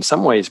advantage in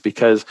some ways,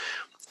 because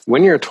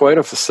when you're a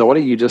Toyota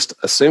facility, you just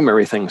assume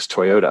everything's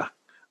Toyota,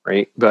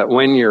 right? But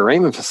when you're a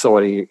Raymond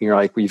facility, you're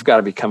like, well, you've got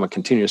to become a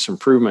continuous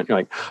improvement. You're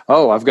like,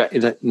 oh, I've got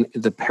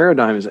the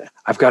paradigm is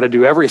I've got to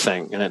do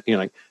everything. And you're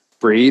like,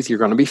 breathe, you're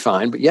going to be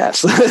fine. But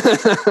yes.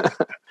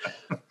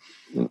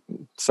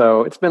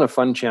 So it's been a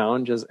fun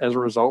challenge. As a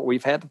result,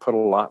 we've had to put a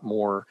lot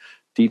more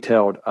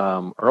detailed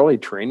early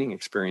training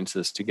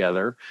experiences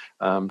together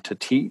to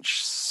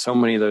teach so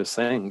many of those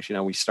things.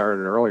 We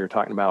started earlier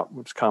talking about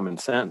what's common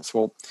sense.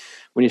 Well,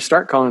 when you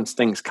start calling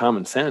things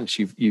common sense,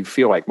 you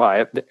feel like,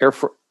 wow,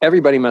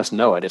 everybody must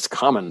know it. It's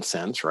common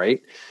sense,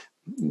 right?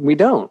 We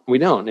don't.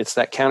 It's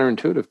that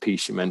counterintuitive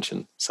piece you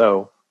mentioned.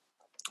 So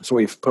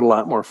we've put a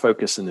lot more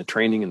focus in the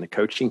training and the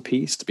coaching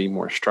piece to be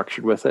more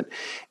structured with it,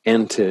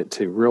 and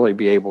to really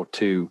be able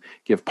to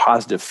give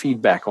positive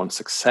feedback on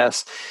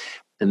success.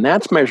 And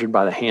that's measured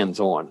by the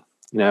hands-on.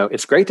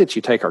 It's great that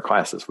you take our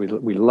classes. We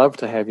love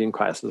to have you in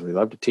classes. We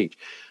love to teach.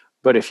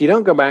 But if you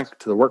don't go back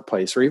to the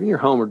workplace or even your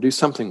home or do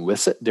something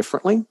with it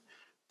differently,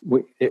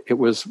 it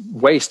was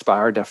waste by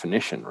our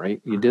definition,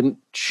 right? You didn't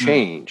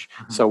change.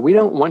 Mm-hmm. So we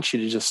don't want you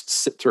to just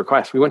sit through a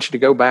class. We want you to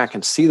go back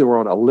and see the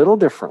world a little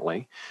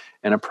differently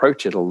and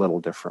approach it a little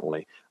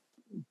differently,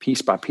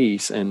 piece by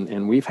piece.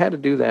 And we've had to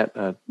do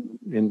that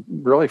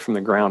really from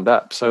the ground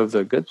up. So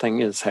the good thing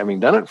is, having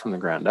done it from the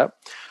ground up,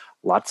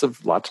 lots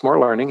more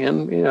learning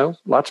and,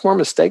 lots more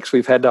mistakes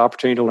we've had the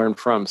opportunity to learn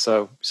from.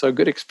 So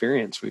good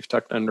experience we've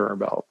tucked under our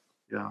belt.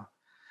 Yeah.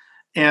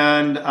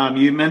 And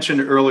you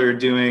mentioned earlier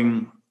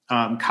doing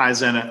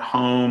Kaizen at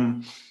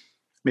home.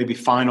 Maybe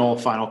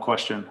final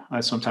question. I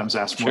sometimes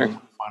ask more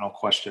than final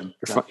question.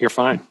 You're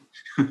fine.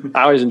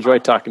 I always enjoy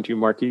talking to you,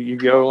 Mark. You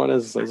go on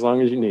as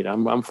long as you need.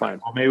 I'm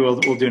fine. Well, maybe we'll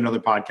do another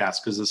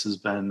podcast, because this has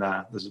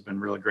been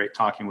really great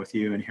talking with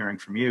you and hearing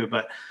from you.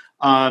 But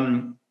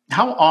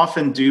how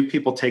often do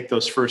people take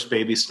those first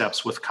baby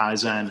steps with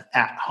Kaizen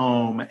at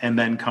home and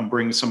then come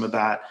bring some of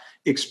that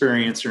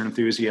experience or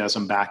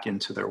enthusiasm back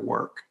into their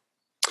work?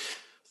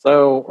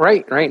 So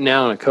right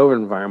now in a COVID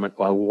environment,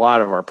 a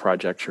lot of our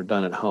projects are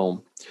done at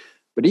home.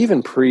 But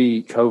even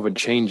pre-COVID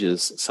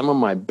changes, some of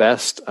my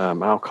best,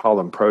 I'll call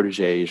them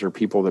proteges, or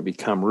people that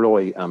become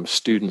really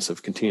students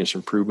of continuous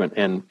improvement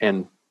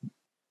and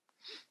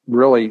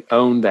really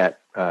own that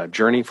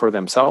journey for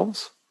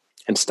themselves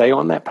and stay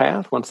on that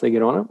path once they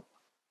get on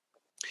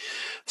it.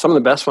 Some of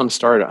the best ones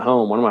started at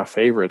home. One of my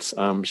favorites,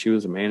 she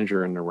was a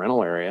manager in the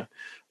rental area,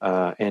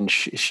 and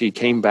she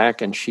came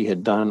back and she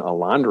had done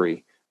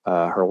a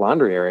her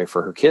laundry area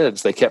for her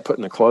kids. They kept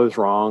putting the clothes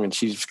wrong, and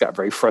she just got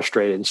very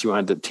frustrated, and she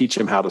wanted to teach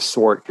them how to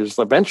sort, because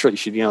eventually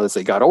she, as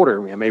they got older,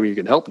 maybe you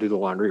could help do the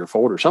laundry or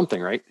fold or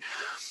something, right?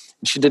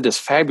 And she did this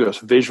fabulous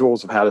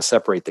visuals of how to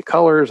separate the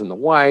colors and the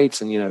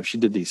whites, and she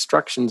did these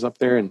instructions up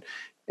there,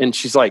 and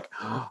she's like,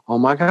 oh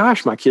my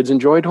gosh, my kids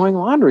enjoy doing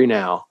laundry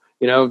now.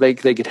 They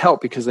could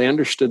help because they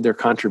understood their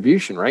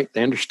contribution, right?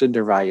 They understood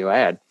their value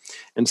add.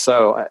 And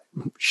so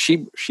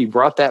she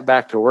brought that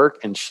back to work,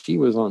 and she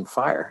was on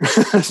fire.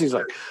 She's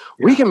like,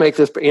 we can make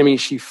this.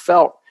 She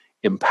felt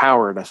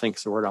empowered, I think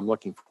is the word I'm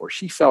looking for.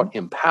 She felt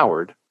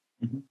empowered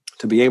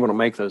to be able to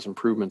make those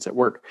improvements at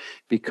work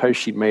because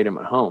she'd made them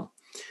at home.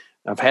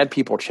 I've had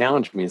people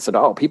challenge me and said,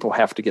 oh, people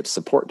have to get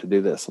support to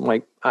do this. I'm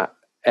like,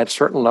 at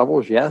certain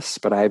levels, yes,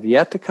 but I have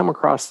yet to come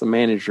across the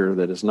manager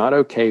that is not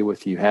okay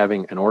with you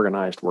having an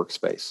organized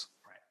workspace,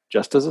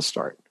 just as a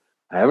start.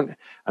 I'm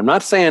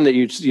not saying that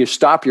you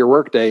stop your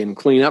workday and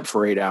clean up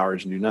for 8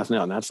 hours and do nothing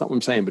else. That's not what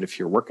I'm saying. But if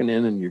you're working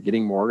in and you're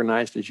getting more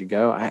organized as you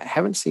go, I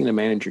haven't seen a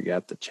manager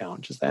yet that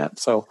challenges that.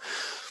 So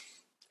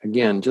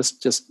again,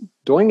 just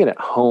doing it at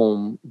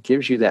home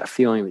gives you that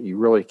feeling that you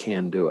really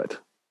can do it.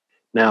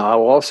 Now, I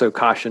will also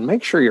caution,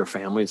 make sure your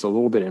family is a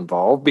little bit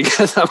involved,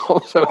 because I've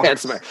also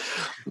had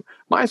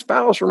my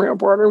spouse or my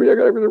partner, they're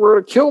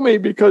going to kill me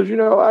because,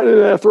 I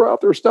didn't throw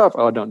out their stuff.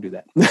 Oh, don't do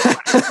that.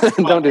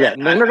 Don't do that.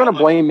 And then they're going to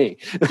blame me.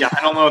 Yeah,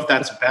 I don't know if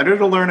that's better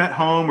to learn at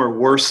home or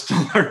worse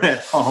to learn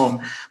at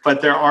home,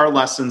 but there are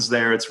lessons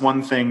there. It's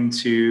one thing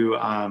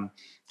to,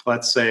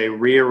 let's say,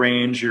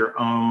 rearrange your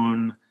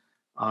own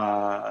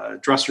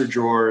dresser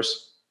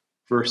drawers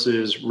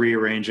versus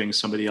rearranging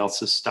somebody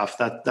else's stuff.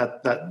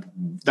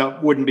 That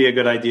wouldn't be a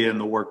good idea in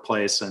the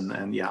workplace.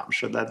 And yeah, I'm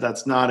sure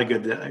that's not a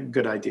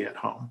good idea at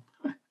home.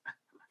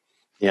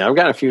 Yeah, I've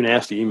got a few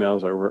nasty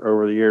emails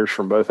over the years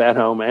from both at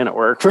home and at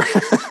work for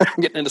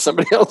getting into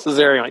somebody else's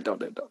area. Like, don't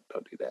do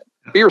that.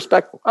 Be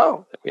respectful.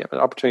 Oh, we have an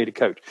opportunity to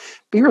coach.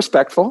 Be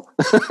respectful.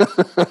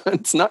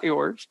 It's not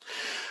yours.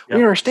 Yep.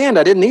 We understand.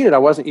 I didn't need it. I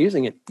wasn't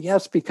using it.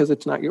 Yes, because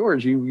it's not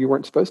yours. You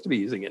weren't supposed to be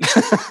using it.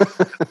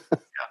 Yeah.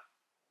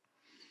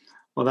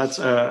 Well, that's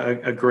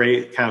a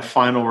great kind of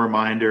final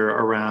reminder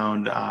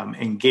around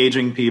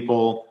engaging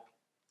people,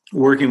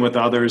 working with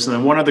others. And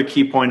then one other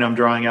key point I'm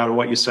drawing out of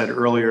what you said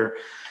earlier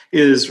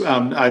is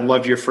I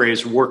love your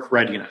phrase, work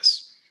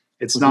readiness.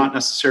 It's not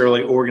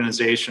necessarily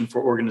organization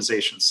for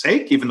organization's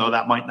sake, even though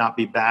that might not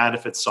be bad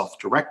if it's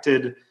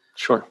self-directed.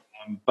 Sure.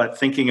 But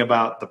thinking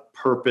about the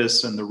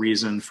purpose and the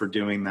reason for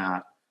doing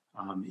that,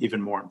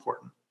 even more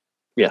important.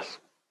 Yes,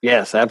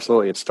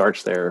 absolutely. It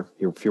starts there.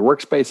 If your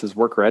workspace is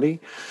work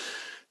ready,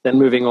 then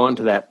moving on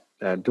to that,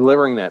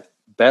 delivering that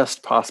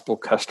best possible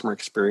customer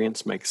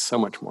experience makes so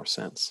much more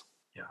sense.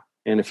 Yeah.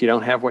 And if you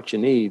don't have what you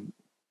need,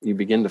 you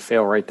begin to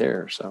fail right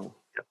there. So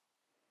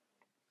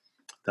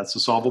that's a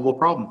solvable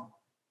problem.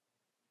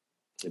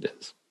 It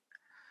is.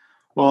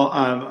 Well,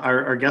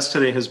 our guest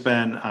today has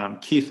been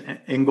Keith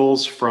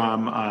Ingalls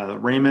from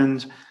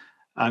Raymond.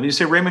 Did you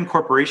say Raymond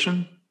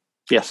Corporation?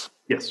 Yes.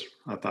 Yes,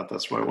 I thought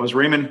that's what it was.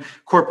 Raymond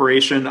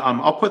Corporation.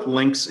 I'll put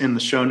links in the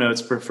show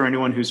notes for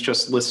anyone who's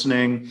just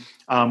listening.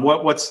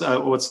 What's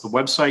the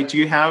website? Do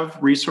you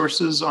have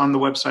resources on the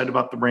website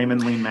about the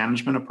Raymond Lean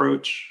Management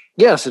approach?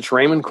 Yes, it's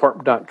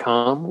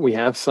raymondcorp.com. We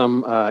have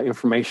some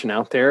information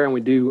out there, and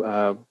we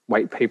do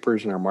white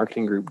papers, and our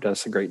marketing group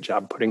does a great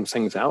job putting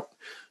things out.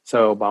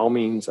 So by all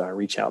means,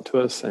 reach out to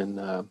us and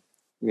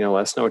let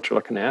us know what you're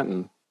looking at,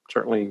 and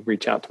certainly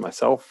reach out to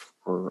myself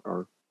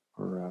or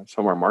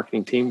some of our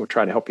marketing team. We'll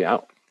try to help you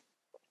out.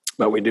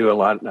 But we do a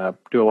lot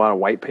of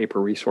white paper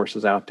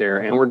resources out there,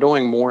 and we're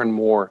doing more and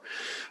more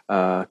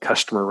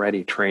customer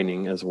ready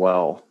training as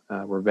well.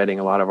 We're vetting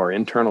a lot of our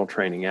internal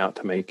training out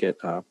to make it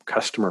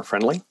customer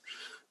friendly.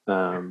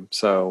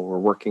 So we're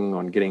working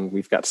on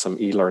we've got some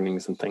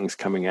e-learnings and things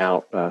coming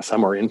out.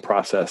 Some are in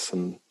process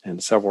and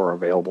several are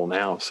available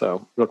now.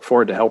 So look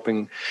forward to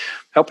helping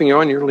you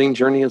on your lean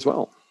journey as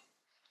well.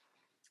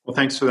 Well,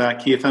 thanks for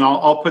that, Keith. And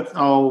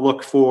I'll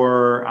look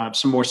for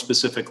some more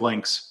specific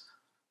links.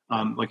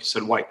 Like you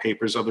said, white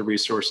papers, other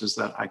resources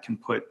that I can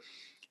put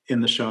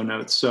in the show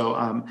notes. So,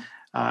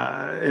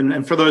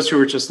 and for those who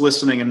are just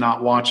listening and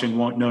not watching,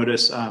 won't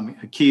notice,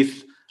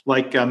 Keith,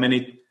 like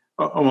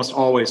almost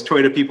always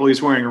Toyota people,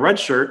 he's wearing a red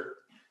shirt.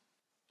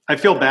 I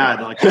feel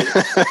bad.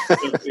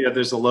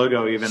 There's a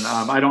logo even.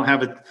 I don't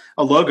have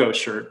a logo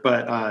shirt,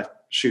 but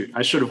shoot,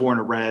 I should have worn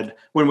a red.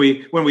 When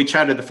we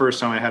chatted the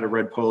first time, I had a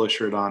red polo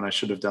shirt on. I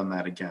should have done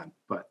that again.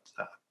 But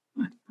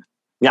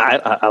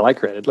yeah, I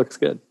like red. It looks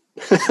good.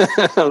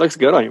 It looks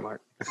good on you,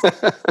 Mark. So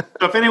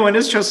if anyone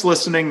is just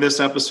listening, this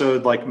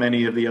episode, like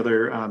many of the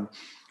other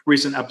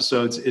recent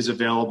episodes, is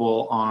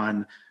available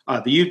on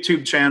the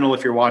YouTube channel.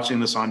 If you're watching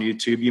this on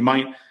YouTube, you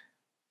might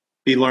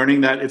be learning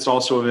that it's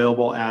also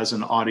available as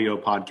an audio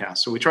podcast.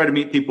 So we try to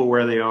meet people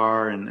where they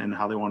are and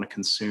how they want to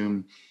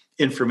consume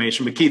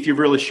information. But Keith, you've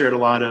really shared a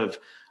lot of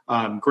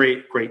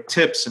great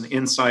tips and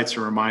insights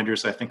and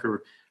reminders I think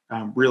are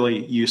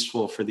really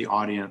useful for the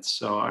audience.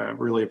 So I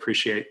really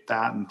appreciate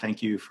that. And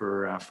thank you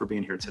for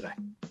being here today.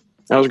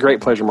 That was a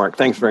great pleasure, Mark.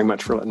 Thanks very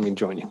much for letting me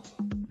join you.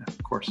 Yeah,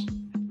 of course.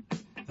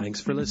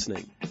 Thanks for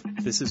listening.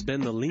 This has been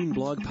the Lean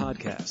Blog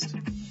Podcast.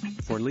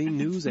 For lean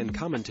news and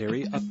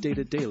commentary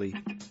updated daily,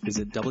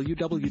 visit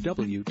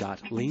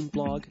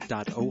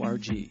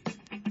www.leanblog.org.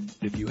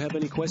 If you have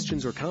any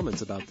questions or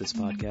comments about this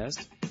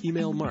podcast,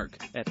 email Mark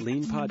at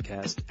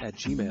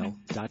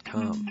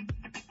leanpodcast@gmail.com.